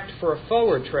correct for a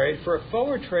forward trade. For a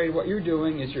forward trade, what you're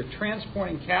doing is you're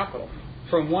transporting capital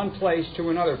from one place to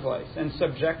another place and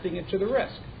subjecting it to the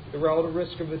risk, the relative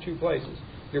risk of the two places.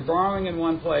 You're borrowing in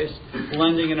one place,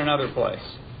 lending in another place.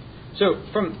 So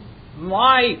from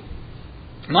my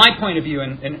point of view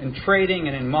in trading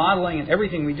and in modeling and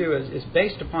everything we do is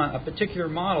based upon a particular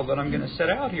model that I'm going to set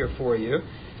out here for you.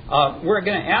 We're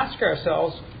going to ask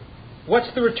ourselves, what's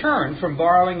the return from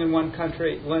borrowing in one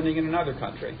country, lending in another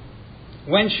country?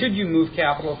 When should you move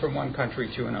capital from one country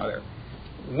to another?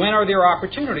 When are there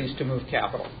opportunities to move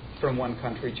capital from one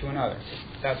country to another?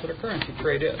 That's what a currency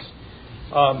trade is.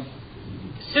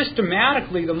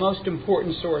 Systematically, the most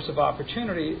important source of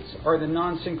opportunities are the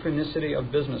non-synchronicity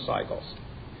of business cycles.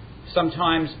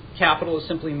 Sometimes capital is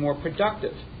simply more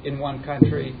productive in one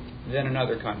country than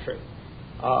another country.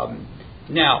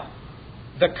 Now,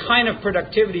 the kind of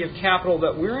productivity of capital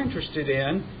that we're interested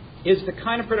in is the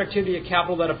kind of productivity of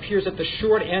capital that appears at the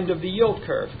short end of the yield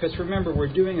curve. Because remember,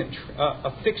 we're doing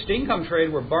a fixed income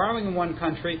trade. We're borrowing in one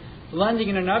country, lending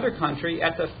in another country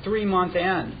at the 3-month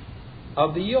end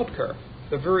of the yield curve,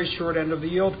 the very short end of the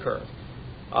yield curve.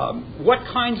 What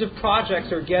kinds of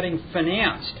projects are getting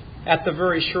financed at the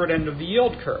very short end of the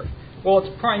yield curve? Well,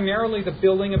 it's primarily the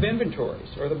building of inventories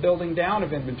or the building down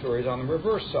of inventories on the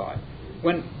reverse side.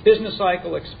 When business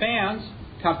cycle expands,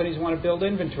 companies want to build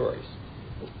inventories.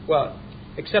 Well,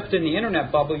 except in the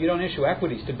internet bubble, you don't issue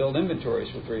equities to build inventories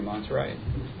for 3 months, right?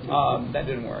 That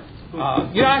didn't work. You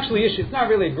don't actually issue. It's not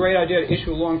really a great idea to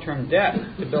issue long-term debt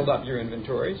to build up your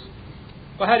inventories.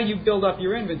 Well, how do you build up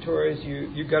your inventories?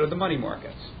 You go to the money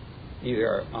markets,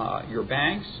 either your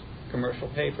banks, commercial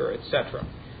paper, etc.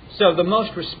 So the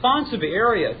most responsive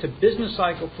area to business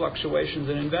cycle fluctuations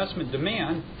and investment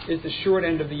demand is the short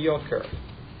end of the yield curve.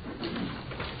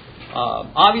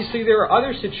 Obviously, there are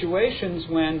other situations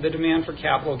when the demand for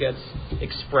capital gets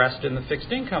expressed in the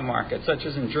fixed income market, such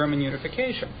as in German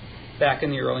unification back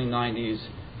in the early 90s,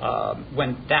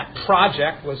 when that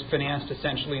project was financed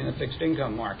essentially in the fixed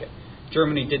income market.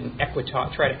 Germany didn't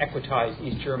try to equitize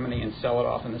East Germany and sell it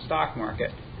off in the stock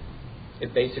market.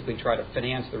 It basically tried to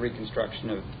finance the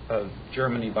reconstruction of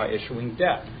Germany by issuing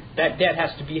debt. That debt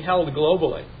has to be held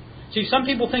globally. See, some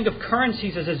people think of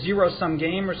currencies as a zero-sum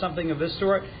game or something of this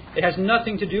sort. It has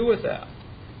nothing to do with that.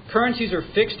 Currencies are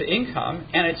fixed income,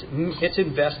 and it's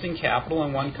investing capital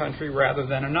in one country rather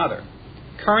than another.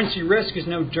 Currency risk is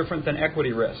no different than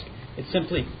equity risk. It's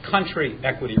simply country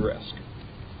equity risk.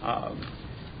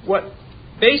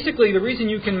 Basically, the reason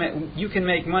you can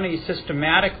make money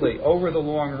systematically over the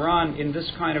long run in this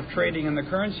kind of trading in the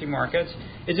currency markets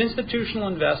is institutional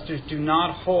investors do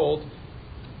not hold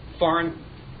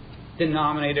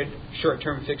foreign-denominated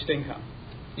short-term fixed income.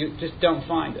 You just don't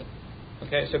find it.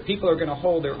 Okay, so people are going to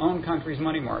hold their own country's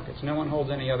money markets. No one holds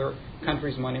any other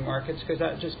country's money markets because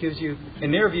that just gives you,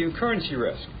 in their view, currency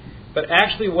risk. But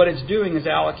actually, what it's doing is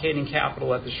allocating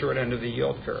capital at the short end of the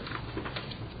yield curve.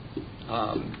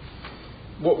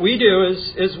 What we do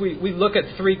is we look at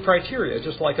 3 criteria,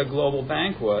 just like a global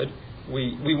bank would.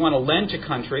 We want to lend to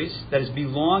countries, that is,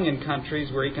 belong in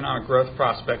countries where economic growth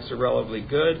prospects are relatively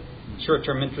good,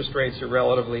 short-term interest rates are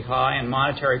relatively high, and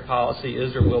monetary policy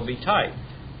is or will be tight.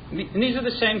 And these are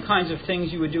the same kinds of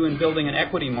things you would do in building an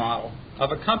equity model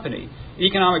of a company.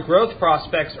 Economic growth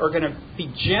prospects are going to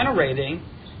be generating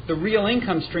the real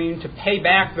income stream to pay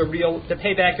back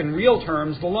in real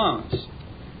terms the loans.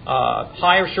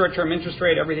 Higher short-term interest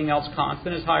rate, everything else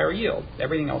constant, is higher yield.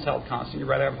 Everything else held constant, you'd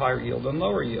rather have higher yield than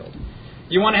lower yield.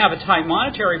 You want to have a tight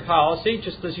monetary policy,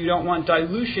 just as you don't want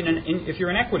dilution if you're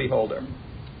an equity holder.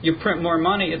 You print more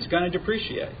money, it's going to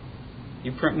depreciate.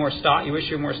 You print more stock, you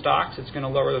issue more stocks, it's going to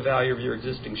lower the value of your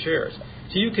existing shares.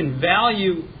 So you can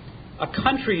value a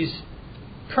country's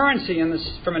currency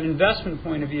from an investment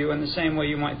point of view in the same way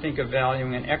you might think of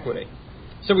valuing an equity.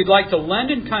 So we'd like to lend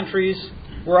in countries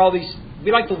where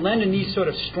we like to lend in these sort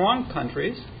of strong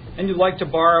countries, and you'd like to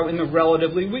borrow in the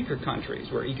relatively weaker countries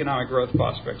where economic growth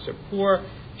prospects are poor,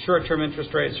 short-term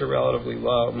interest rates are relatively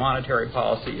low, monetary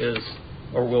policy is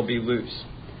or will be loose.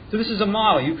 So this is a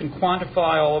model. You can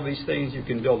quantify all of these things. You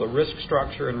can build a risk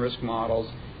structure and risk models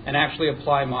and actually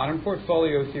apply modern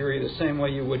portfolio theory the same way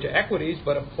you would to equities,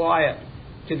 but apply it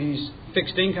to these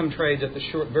fixed income trades at the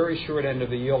very short end of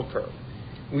the yield curve.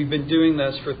 We've been doing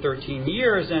this for 13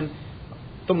 years, and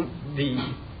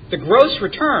the gross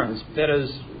returns, that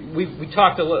is, we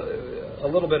talked a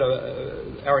little bit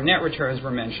of our net returns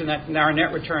were mentioned. That our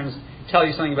net returns tell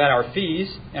you something about our fees,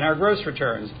 and our gross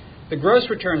returns. The gross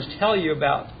returns tell you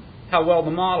about how well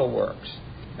the model works.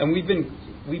 And we've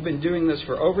been doing this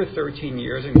for over 13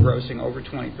 years and grossing over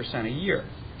 20% a year.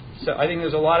 So I think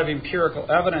there's a lot of empirical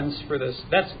evidence for this.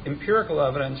 That's empirical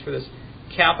evidence for this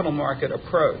capital market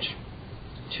approach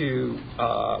to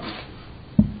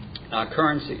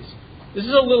currencies. This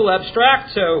is a little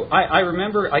abstract, so I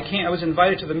remember I was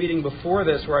invited to the meeting before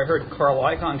this where I heard Carl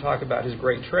Icahn talk about his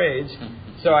great trades.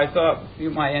 So I thought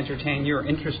it might entertain you or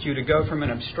interest you to go from an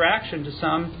abstraction to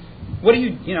some.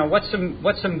 What's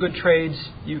some good trades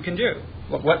you can do?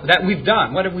 What that we've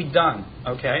done? What have we done?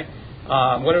 Okay.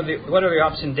 What are the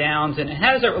ups and downs, and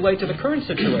how does that relate to the current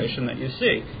situation that you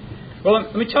see? Well,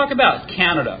 let me talk about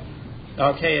Canada.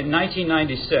 Okay, in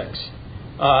 1996,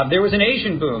 there was an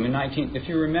Asian boom if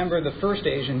you remember the first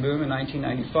Asian boom in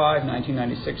 1995,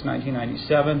 1996,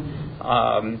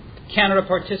 1997. Canada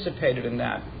participated in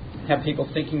that. Have people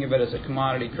thinking of it as a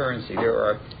commodity currency.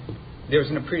 There's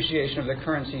an appreciation of the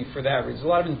currency for that. There's a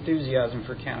lot of enthusiasm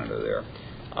for Canada there.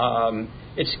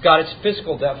 It's got its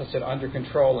fiscal deficit under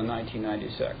control in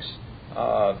 1996.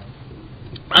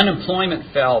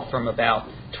 Unemployment fell from about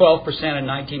 12% in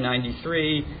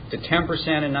 1993 to 10%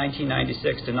 in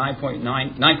 1996 to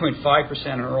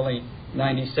 9.5% in early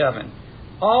 97.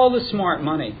 All the smart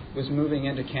money was moving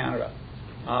into Canada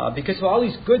because of all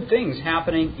these good things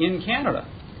happening in Canada.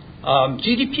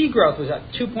 GDP growth was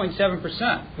at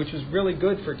 2.7%, which was really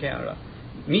good for Canada.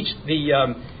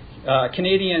 The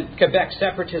Canadian Quebec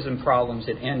separatism problems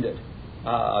had ended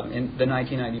in the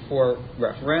 1994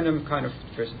 referendum. Kind of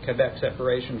Quebec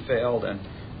separation failed, and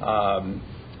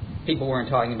people weren't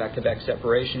talking about Quebec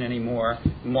separation anymore.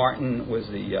 Martin was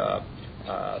the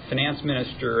finance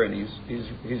minister, and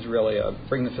he's really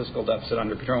bring the fiscal deficit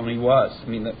under control, and he was. I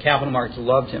mean, the capital markets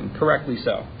loved him, correctly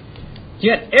so.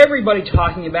 Yet everybody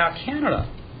talking about Canada.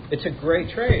 It's a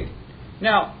great trade.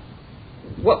 Now,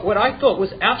 what I thought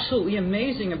was absolutely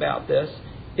amazing about this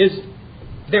is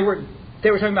they were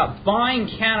talking about buying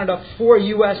Canada for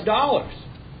U.S. dollars.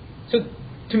 So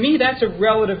to me, that's a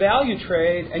relative value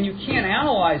trade, and you can't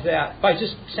analyze that by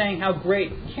just saying how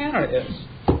great Canada is.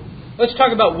 Let's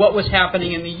talk about what was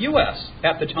happening in the U.S.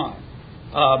 at the time.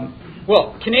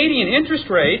 Well, Canadian interest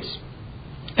rates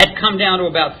had come down to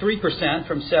about 3%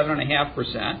 from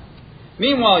 7.5%.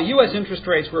 Meanwhile, U.S. interest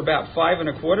rates were about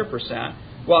 5.25%,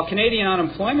 while Canadian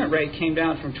unemployment rate came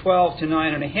down from 12 to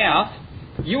 9.5.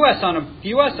 U.S.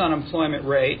 unemployment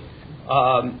rate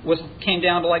came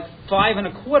down to like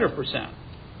 5.25%.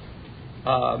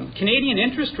 Canadian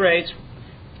interest rates,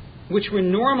 which were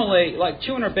normally like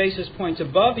 200 basis points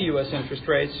above the U.S. interest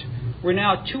rates, were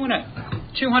now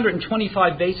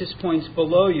 225 basis points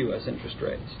below U.S. interest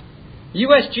rates.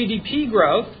 U.S. GDP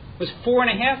growth was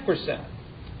 4.5%.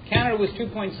 Canada was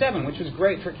 2.7%, which was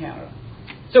great for Canada.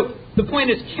 So the point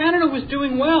is, Canada was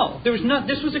doing well. This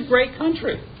was a great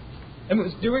country, and it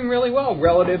was doing really well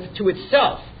relative to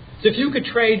itself. So if you could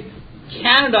trade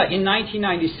Canada in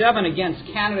 1997 against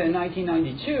Canada in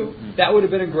 1992, that would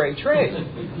have been a great trade.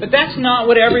 But that's not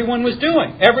what everyone was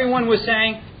doing. Everyone was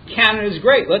saying, Canada is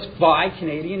great. Let's buy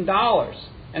Canadian dollars.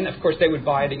 And, of course, they would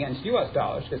buy it against U.S.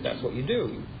 dollars because that's what you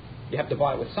do. You have to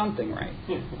buy it with something, right?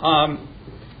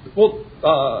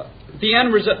 The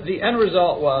end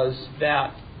result was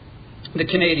that the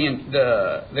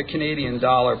Canadian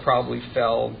dollar probably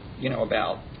fell,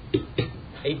 about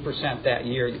 8% that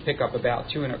year. You pick up about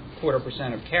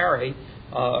 2.25% of carry.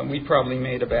 We probably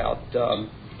made about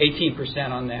 18%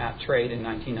 on that trade in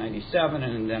 1997,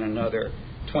 and then another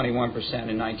 21%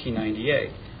 in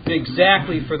 1998.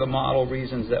 Exactly for the model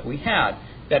reasons that we had.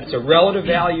 That it's a relative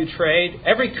value trade.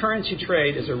 Every currency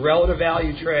trade is a relative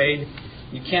value trade.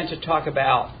 You can't just talk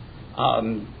about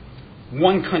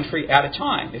one country at a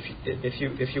time.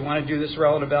 If you want to do this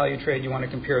relative value trade, you want to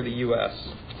compare the U.S.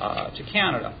 To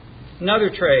Canada. Another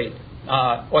trade,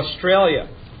 Australia.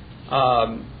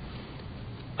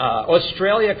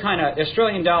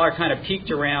 Australian dollar kind of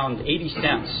peaked around 80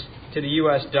 cents to the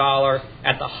U.S. dollar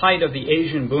at the height of the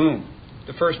Asian boom,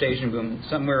 the first Asian boom,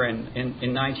 somewhere in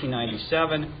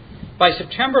 1997. By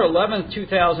September 11th,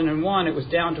 2001, it was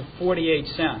down to 48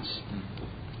 cents.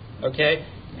 Okay?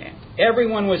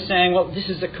 Everyone was saying, well, this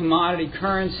is a commodity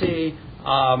currency.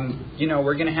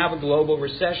 We're going to have a global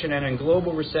recession, and in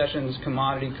global recessions,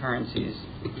 commodity currencies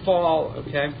fall.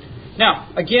 Okay? Now,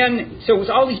 again, so it was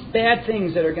all these bad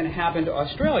things that are going to happen to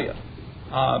Australia.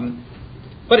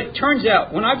 But it turns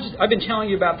out, when I've been telling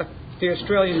you about the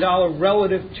Australian dollar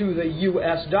relative to the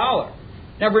U.S. dollar.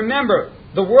 Now, remember,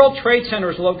 the World Trade Center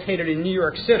is located in New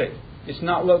York City. It's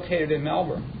not located in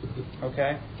Melbourne,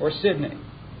 okay, or Sydney.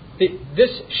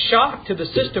 This shock to the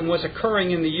system was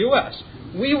occurring in the U.S.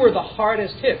 We were the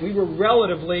hardest hit. We were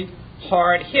relatively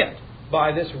hard hit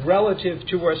by this relative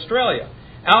to Australia.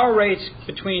 Our rates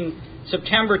between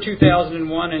September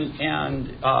 2001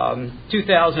 and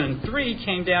 2003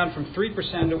 came down from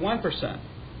 3% to 1%.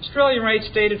 Australian rates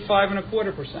stayed at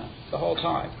 5.25% the whole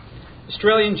time.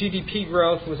 Australian GDP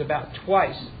growth was about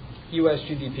twice U.S.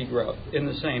 GDP growth in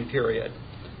the same period.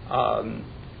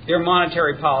 Their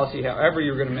monetary policy, however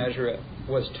you're going to measure it,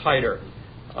 was tighter.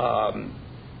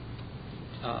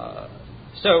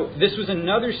 So this was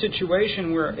another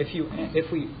situation where if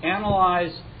we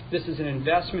analyze this as an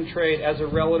investment trade, as a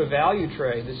relative value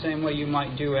trade, the same way you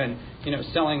might do in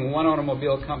selling one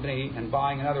automobile company and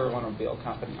buying another automobile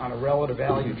company on a relative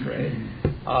value trade,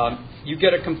 you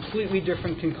get a completely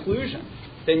different conclusion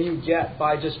than you get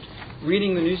by just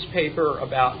reading the newspaper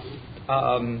about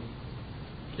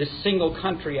this single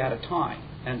country at a time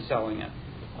and selling it.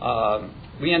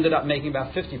 We ended up making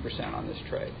about 50% on this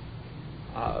trade.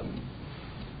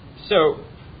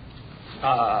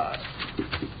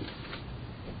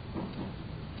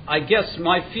 I guess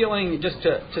my feeling, just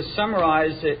to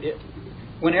summarize it,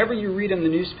 whenever you read in the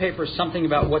newspaper something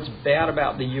about what's bad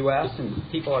about the U.S. and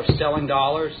people are selling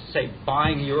dollars, say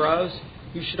buying euros,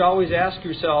 you should always ask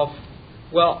yourself,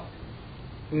 well,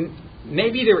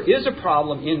 maybe there is a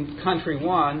problem in country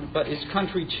one, but is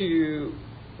country two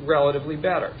relatively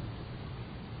better?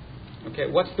 Okay,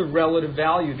 what's the relative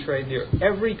value trade there?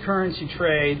 Every currency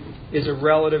trade is a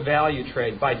relative value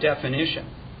trade by definition.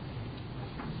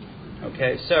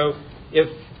 Okay, so if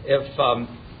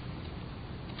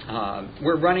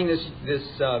we're running this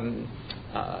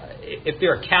if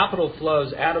there are capital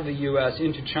flows out of the U.S.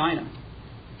 into China,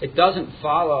 it doesn't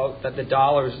follow that the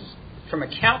dollars, from a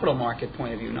capital market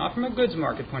point of view, not from a goods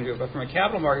market point of view, but from a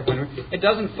capital market point of view, it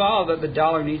doesn't follow that the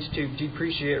dollar needs to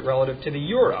depreciate relative to the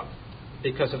euro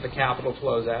because of the capital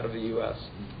flows out of the U.S.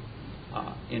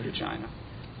 Into China.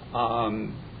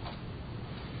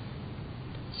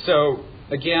 So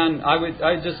again,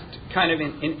 I just kind of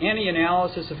in any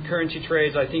analysis of currency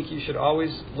trades, I think you should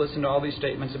always listen to all these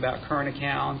statements about current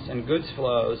accounts and goods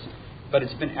flows. But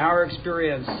it's been our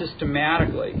experience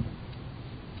systematically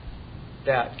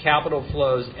that capital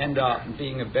flows end up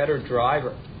being a better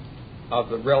driver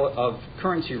of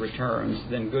currency returns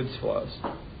than goods flows.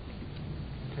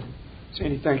 Okay.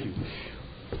 Sandy, thank you.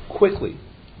 Quickly,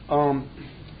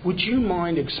 would you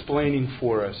mind explaining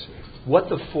for us what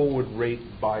the forward rate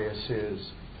bias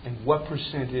is and what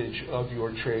percentage of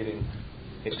your trading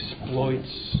exploits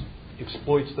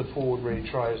the forward rate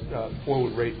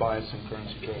bias in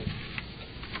currency trade?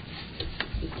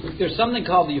 There's something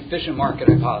called the efficient market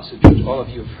hypothesis, which all of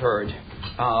you have heard.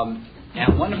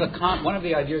 And one of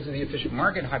the ideas of the efficient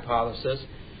market hypothesis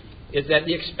is that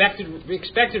the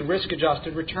expected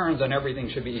risk-adjusted returns on everything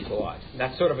should be equalized.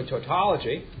 That's sort of a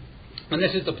tautology. When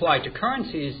this is applied to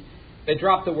currencies, they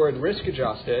drop the word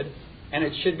risk-adjusted, and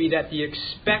it should be that the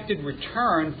expected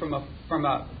return from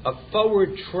a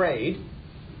forward trade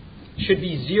should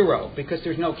be zero because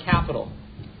there's no capital.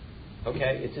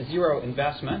 Okay, it's a zero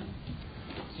investment.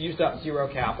 It's used up zero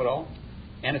capital,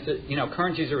 and it's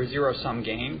currencies are a zero-sum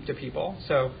game to people.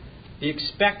 So the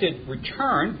expected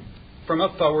return from a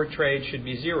forward trade should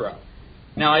be zero.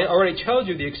 Now, I already told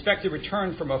you the expected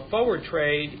return from a forward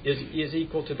trade is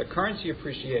equal to the currency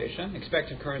appreciation,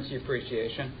 expected currency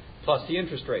appreciation, plus the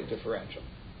interest rate differential.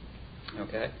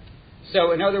 Okay?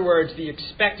 So, in other words, the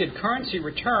expected currency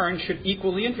return should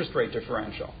equal the interest rate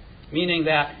differential, meaning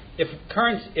that if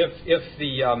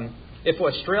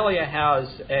Australia has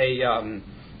a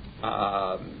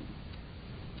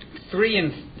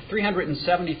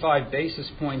 375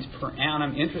 basis points per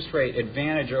annum interest rate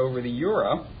advantage over the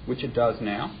euro, which it does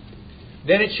now,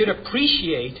 then it should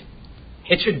appreciate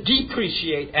it should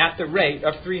depreciate at the rate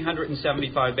of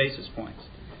 375 basis points.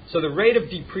 So the rate of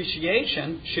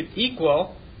depreciation should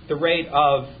equal the rate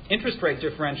of interest rate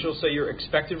differential, so your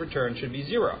expected return should be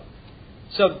 0.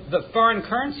 So the foreign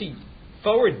currency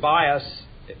forward bias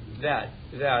that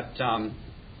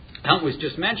Hunt was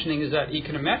just mentioning is that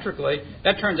econometrically,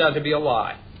 that turns out to be a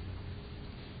lie.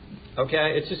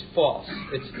 Okay, it's just false.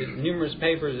 It's in numerous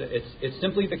papers. It's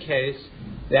simply the case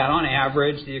that on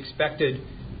average the expected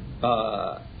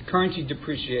currency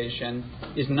depreciation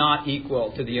is not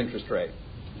equal to the interest rate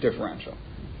differential.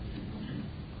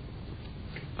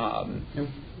 And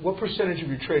what percentage of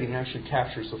your trading actually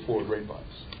captures the forward rate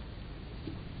bias?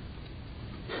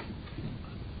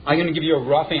 I'm going to give you a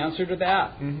rough answer to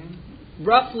that. Mm-hmm.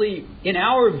 Roughly, in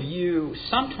our view,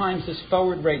 sometimes this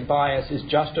forward rate bias is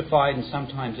justified and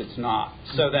sometimes it's not.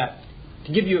 So that,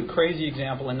 to give you a crazy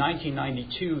example, in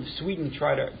 1992, Sweden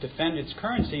tried to defend its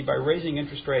currency by raising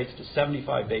interest rates to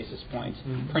 75 basis points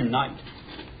per night.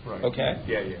 Right. Okay?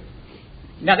 Yeah.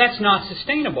 Now, that's not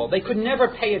sustainable. They could never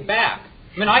pay it back.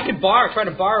 I mean, I could try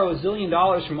to borrow $1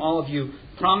 zillion from all of you,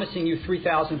 promising you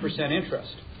 3,000%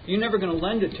 interest. You're never going to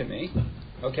lend it to me,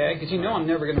 okay? Because you know I'm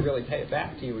never going to really pay it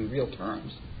back to you in real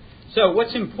terms. So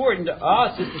what's important to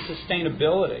us is the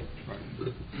sustainability.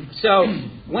 So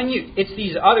it's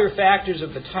these other factors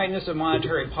of the tightness of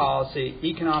monetary policy,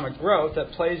 economic growth,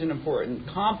 that plays an important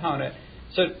component.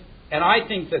 So, and I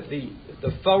think that the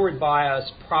forward bias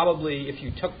probably, if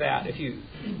you took that, in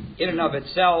and of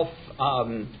itself,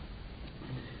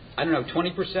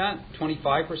 20%,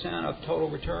 25% of total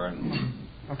return.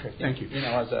 Okay, thank you.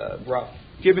 As a rough.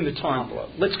 Given the time, envelope.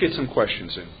 let's get some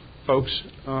questions in, folks.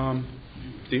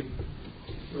 Steve.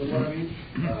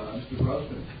 Mr.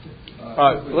 Grossman.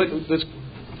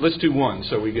 Let's do one,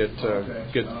 so we give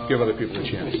other people a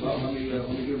chance. Well, let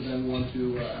me give then one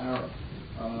to Arun.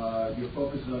 Your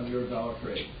focus is on Euro-dollar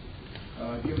trade.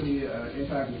 Given the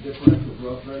impact of differential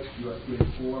growth rates, US 3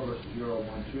 and 4 versus Euro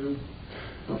 1, 2,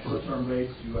 short-term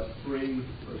rates, US 3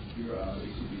 versus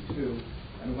ECB 2,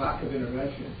 and lack of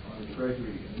intervention on the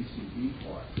Treasury and ECB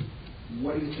part,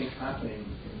 what do you think is happening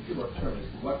in short term?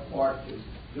 What part is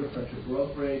differential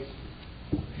growth rates,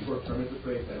 short-term interest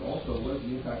rates, and also what is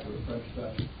the impact of the French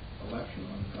Dutch election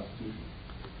on the Constitution?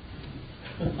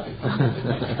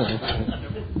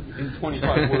 In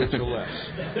 25 words or less.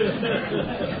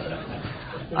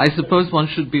 I suppose one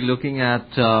should be looking at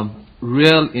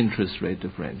real interest rate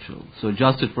differential, so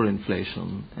adjusted for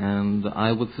inflation, and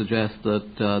I would suggest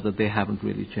that they haven't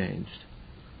really changed.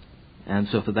 And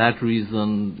so for that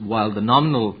reason, while the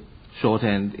nominal short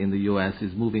end in the U.S.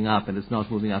 is moving up, and it's not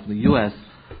moving up in the U.S.,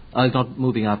 it's not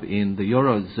moving up in the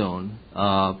Eurozone,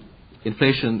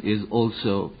 inflation is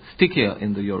also stickier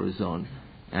in the Eurozone,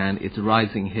 and it's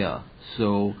rising here.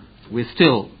 So we're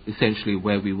still essentially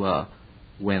where we were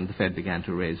when the Fed began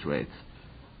to raise rates.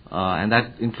 And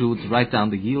that includes right down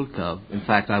the yield curve. In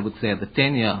fact, I would say at the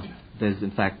 10-year, there's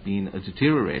in fact been a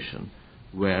deterioration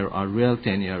where our real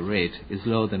 10-year rate is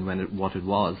lower than what it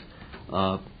was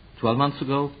 12 months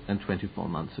ago and 24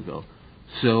 months ago.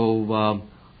 So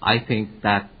I think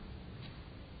that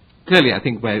clearly, I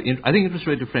think interest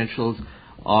rate differentials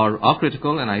are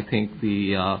critical, and I think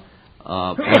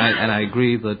and I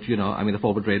agree that the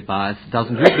forward rate bias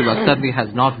doesn't usually work. Certainly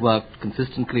has not worked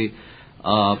consistently.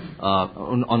 Or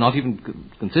not even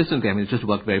consistently. I mean, it's just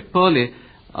worked very poorly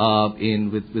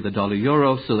with the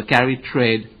dollar-euro. So the carry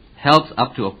trade helps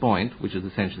up to a point, which is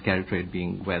essentially carry trade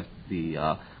being where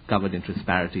the covered interest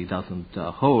parity doesn't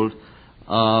hold.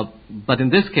 But in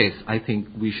this case, I think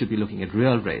we should be looking at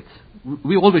real rates.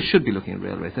 We always should be looking at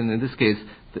real rates, and in this case,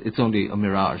 it's only a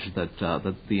mirage that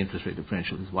the interest rate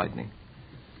differential is widening.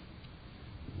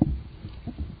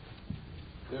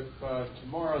 If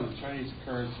tomorrow the Chinese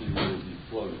currency were to be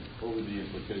floated, what would the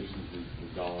implications be for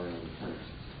the dollar and the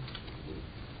currency?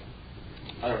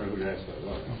 I don't know who to ask that.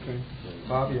 Well, okay.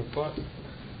 Bob, your thought?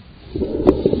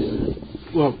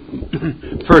 Well,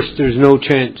 first, there's no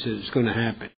chance that it's going to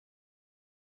happen.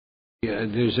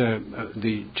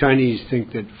 The Chinese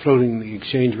think that floating the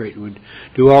exchange rate would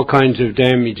do all kinds of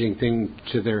damaging things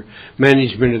to their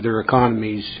management of their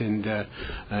economies, and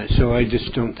so I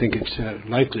just don't think it's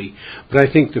likely. But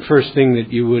I think the first thing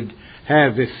that you would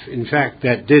have, if in fact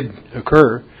that did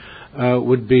occur,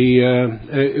 would be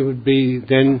it would be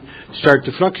then start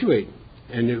to fluctuate.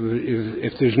 And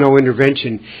if there's no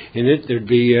intervention in it, there'd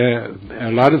be a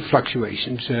lot of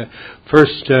fluctuations.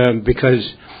 First,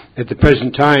 because at the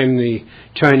present time the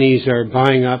Chinese are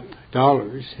buying up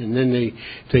dollars, and then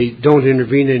they don't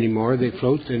intervene anymore. They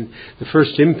float. Then the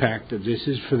first impact of this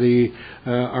is for the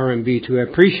RMB to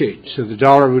appreciate. So the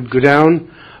dollar would go down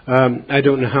I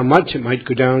don't know how much. It might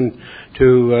go down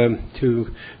to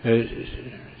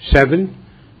 7.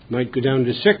 Might go down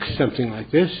to 6, something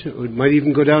like this. It might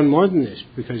even go down more than this,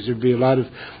 because there'd be a lot of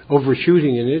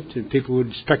overshooting in it, and people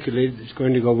would speculate it's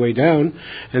going to go way down.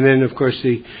 And then, of course,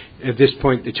 at this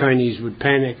point, the Chinese would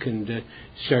panic and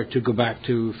start to go back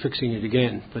to fixing it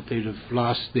again. But they'd have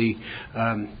lost the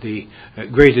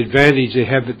great advantage they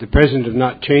have at the present of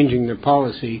not changing their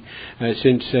policy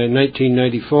since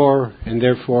 1994, and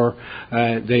therefore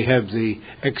they have the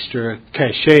extra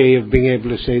cachet of being able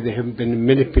to say they haven't been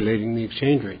manipulating the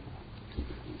exchange rate.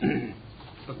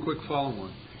 A quick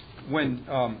follow-on. When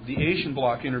the Asian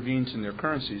bloc intervenes in their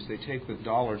currencies, they take the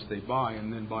dollars they buy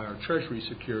and then buy our treasury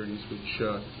securities, which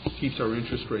keeps our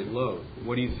interest rate low.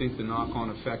 What do you think the knock-on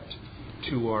effect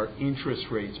to our interest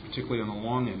rates, particularly on the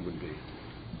long end, would be?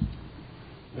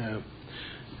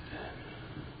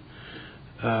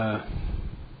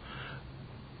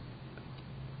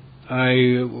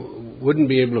 I wouldn't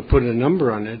be able to put a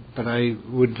number on it, but I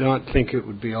would not think it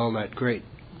would be all that great.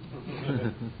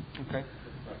 Okay.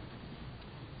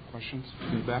 Questions?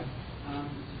 Feedback?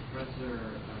 Professor,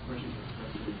 question for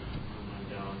Professor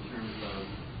Mundell in terms of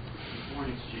foreign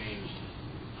exchange,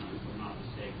 if I'm not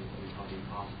mistaken, what we call the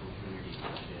impossible trinity,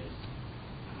 which is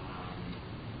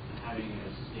having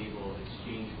a stable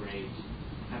exchange rate,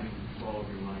 having control of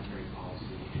your monetary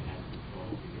policy, and having control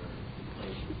of your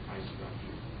inflation price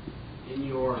structure. In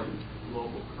your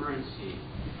local currency,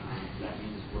 that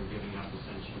means we're giving up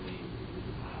essentially,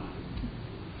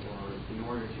 or in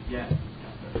order to get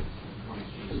foreign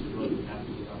exchange stability, we have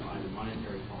to give up either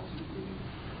monetary policy, including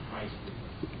price.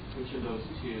 Which of those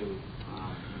two you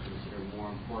consider more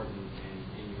important and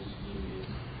in your scheme is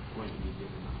going to be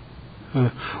given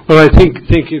up? Well, I think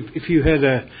if you had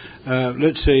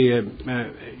let's say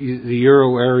the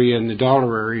euro area and the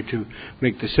dollar area, to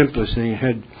make the simplest thing,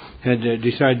 had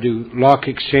decided to lock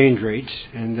exchange rates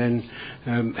and then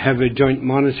have a joint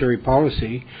monetary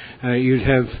policy, you'd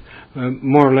have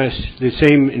more or less the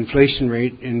same inflation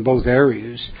rate in both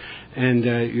areas. And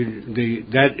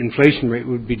that inflation rate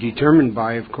would be determined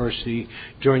by, of course, the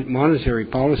joint monetary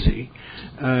policy.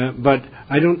 But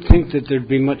I don't think that there'd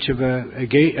be much of a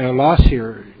loss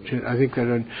here. I think that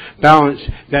on balance,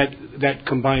 that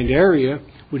combined area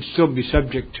would still be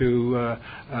subject to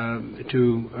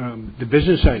the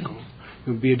business cycle. It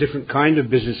would be a different kind of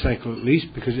business cycle, at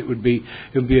least, because it would be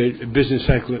a business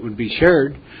cycle that would be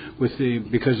shared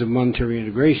because of monetary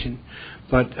integration.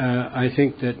 But I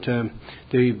think that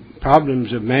the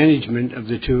problems of management of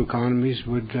the two economies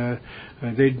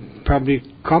they'd probably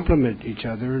complement each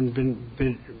other and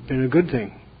been a good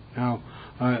thing. Now,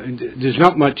 there's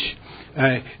not much.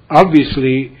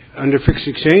 Obviously, under fixed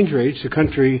exchange rates, the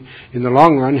country in the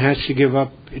long run has to give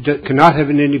up. It cannot have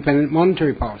an independent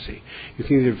monetary policy. You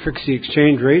can either fix the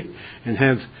exchange rate and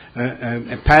have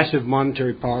a passive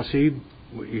monetary policy.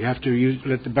 You have to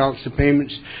let the balance of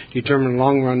payments determine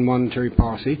long-run monetary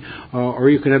policy, or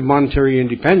you can have monetary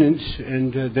independence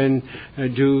and then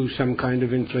do some kind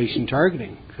of inflation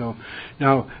targeting. So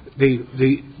now,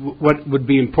 what would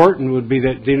be important would be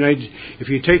that if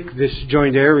you take this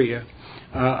joint area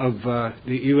of the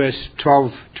U.S.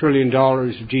 $12 trillion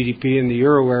of GDP and the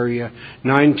euro area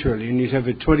 $9 trillion, you'd have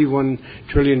a $21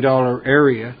 trillion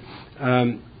area.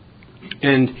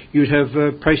 And you'd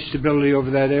have price stability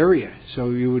over that area. So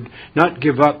you would not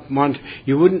give up.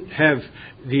 You wouldn't have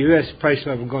the U.S. price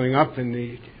level going up and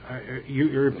the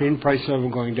European price level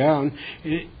going down.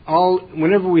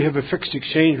 Whenever we have a fixed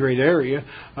exchange rate area,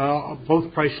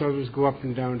 both price levels go up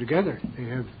and down together.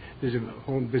 There's a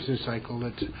whole business cycle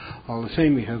that's all the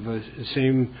same. You have the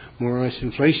same, more or less,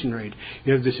 inflation rate.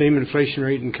 You have the same inflation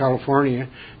rate in California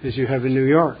as you have in New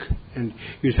York, and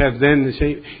you'd have then the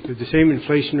same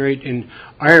inflation rate in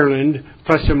Ireland,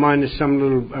 plus or minus some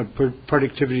little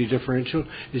productivity differential,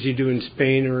 as you do in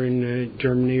Spain or in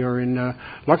Germany or in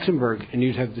Luxembourg, and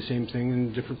you'd have the same thing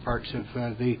in different parts of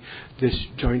this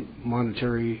joint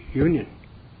monetary union.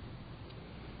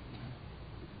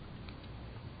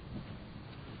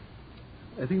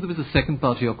 I think there was a second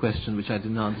part to your question which I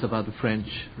didn't answer about the French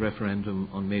referendum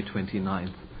on May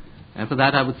 29th. And for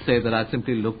that I would say that I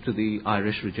simply look to the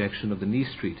Irish rejection of the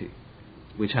Nice Treaty,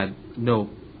 which had no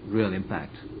real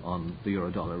impact on the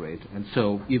euro-dollar rate. And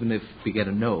so even if we get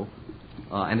a no,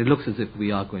 and it looks as if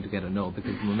we are going to get a no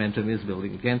because the momentum is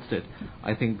building against it,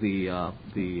 I think the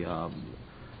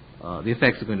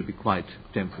effects are going to be quite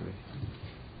temporary.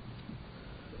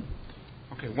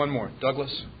 Okay, one more.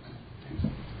 Douglas?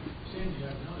 Sandy,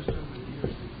 I've noticed over the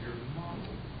years that your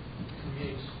model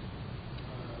creates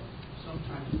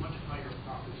sometimes much higher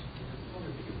profits than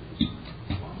other vehicles.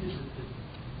 Why is it that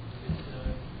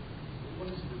what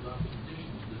is the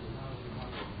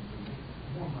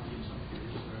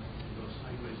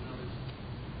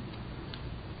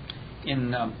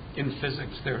in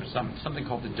physics, there's something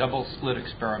called the double slit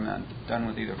experiment done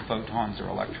with either photons or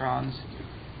electrons.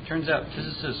 Turns out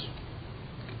physicists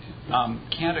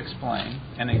can't explain,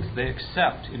 and they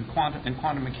accept in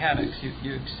quantum mechanics.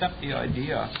 You accept the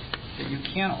idea that you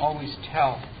can't always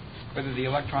tell whether the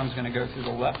electron is going to go through the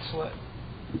left slit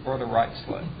or the right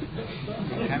slit.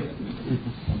 Okay?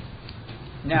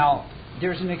 Now,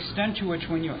 there's an extent to which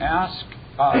when you ask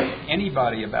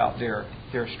anybody about their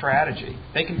strategy,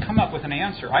 they can come up with an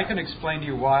answer. I can explain to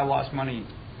you why I lost money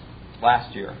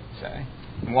last year, say,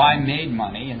 and why I made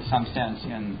money in some sense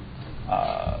in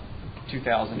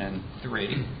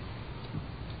 2003.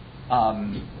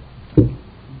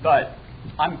 But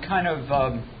I'm kind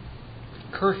of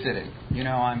curve-fitting.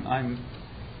 I'm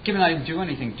given I didn't do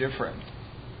anything different.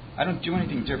 I don't do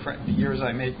anything different the years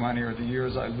I make money or the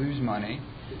years I lose money.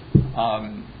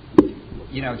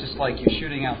 Just like you're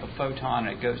shooting out the photon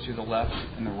and it goes through the left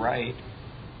and the right.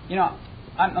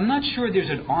 I'm not sure there's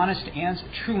an honest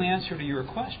true answer to your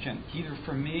question, either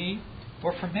for me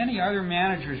or for many other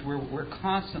managers. We're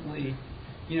constantly,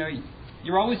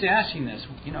 you're always asking this,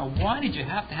 why did you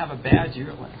have to have a bad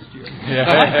year last year?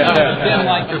 Why couldn't it have been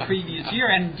like the previous year?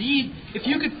 And indeed, if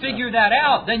you could figure that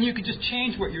out, then you could just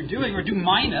change what you're doing or do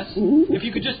minus. If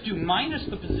you could just do minus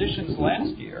the positions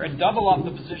last year and double up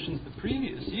the positions the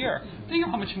previous year, think of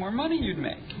how much more money you'd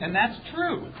make. And that's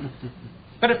true.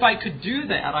 But if I could do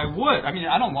that, I would. I mean,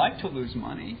 I don't like to lose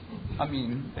money. I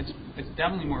mean, it's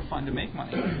definitely more fun to make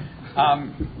money.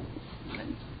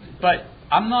 But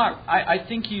I'm not. I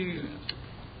think you,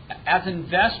 as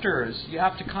investors, you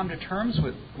have to come to terms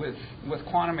with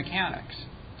quantum mechanics.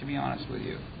 To be honest with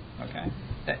you, okay,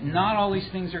 that not all these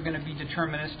things are going to be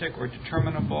deterministic or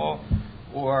determinable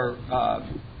or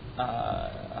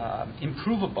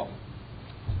improvable.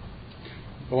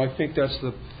 Well, I think that's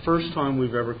the first time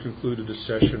we've ever concluded a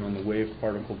session on the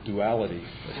wave-particle duality.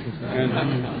 And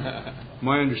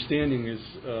my understanding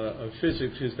of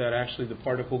physics is that actually the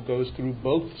particle goes through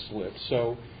both slits.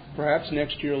 So perhaps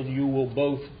next year you will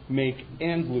both make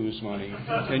and lose money,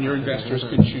 and your investors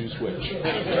can choose which.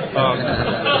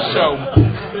 So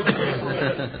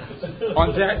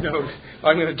on that note,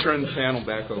 I'm going to turn the panel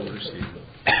back over to Steve.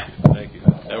 Thank you.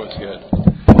 That was good.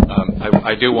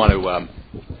 I do want to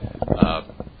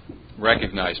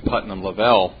recognize Putnam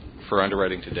Lavelle for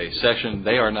underwriting today's session.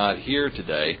 They are not here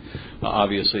today,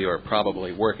 obviously, or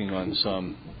probably working on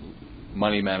some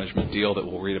money management deal that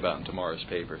we'll read about in tomorrow's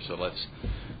paper. So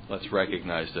let's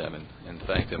recognize them and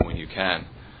thank them when you can.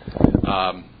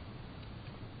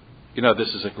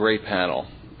 This is a great panel,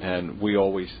 and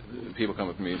people come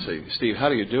up to me and say, Steve, how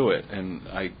do you do it? And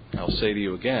I'll say to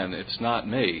you again, it's not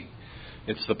me.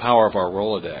 It's the power of our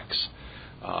Rolodex.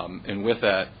 And with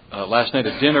that, last night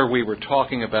at dinner we were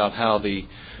talking about how the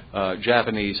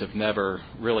Japanese have never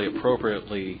really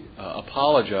appropriately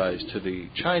apologized to the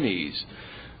Chinese.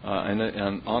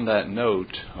 And on that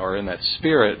note, or in that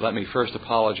spirit, let me first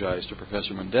apologize to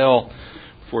Professor Mundell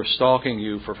for stalking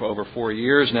you for over 4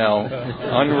 years now,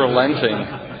 unrelenting,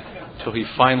 till he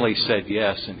finally said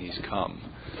yes and he's come.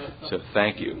 So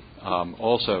thank you.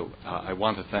 Also, I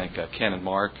want to thank Ken and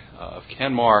Mark of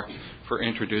Kenmar for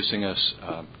introducing us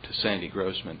to Sandy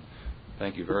Grossman.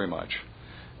 Thank you very much.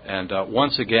 And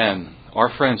once again, our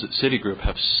friends at Citigroup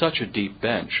have such a deep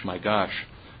bench. My gosh.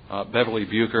 Beverly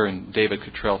Bucher and David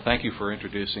Cottrell, thank you for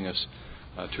introducing us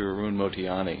to Arun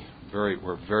Motianey.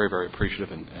 We're very, very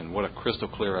appreciative, and what a crystal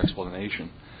clear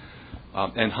explanation.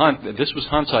 And Hunt, this was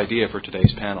Hunt's idea for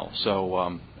today's panel.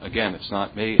 So again, it's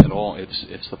not me at all.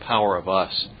 It's the power of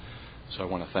us. So I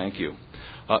want to thank you.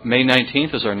 May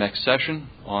 19th is our next session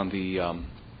on the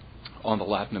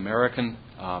Latin American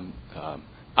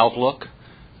outlook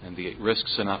and the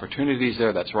risks and opportunities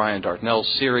there. That's Ryan Dartnell's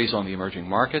series on the emerging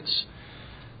markets.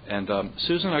 And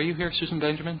Susan, are you here? Susan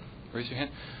Benjamin? Raise your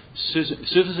hand.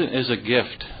 Susan is a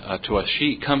gift to us.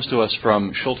 She comes to us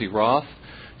from Schulte Roth.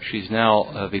 She's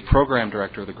now the program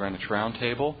director of the Greenwich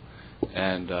Roundtable.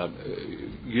 And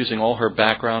using all her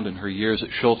background and her years at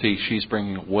Schulte, she's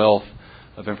bringing a wealth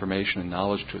of information and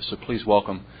knowledge to us. So please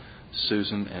welcome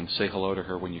Susan and say hello to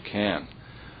her when you can.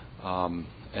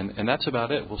 And that's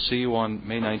about it. We'll see you on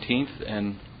May 19th.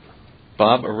 And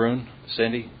Bob, Arun,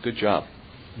 Sandy, good job.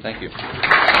 Thank you.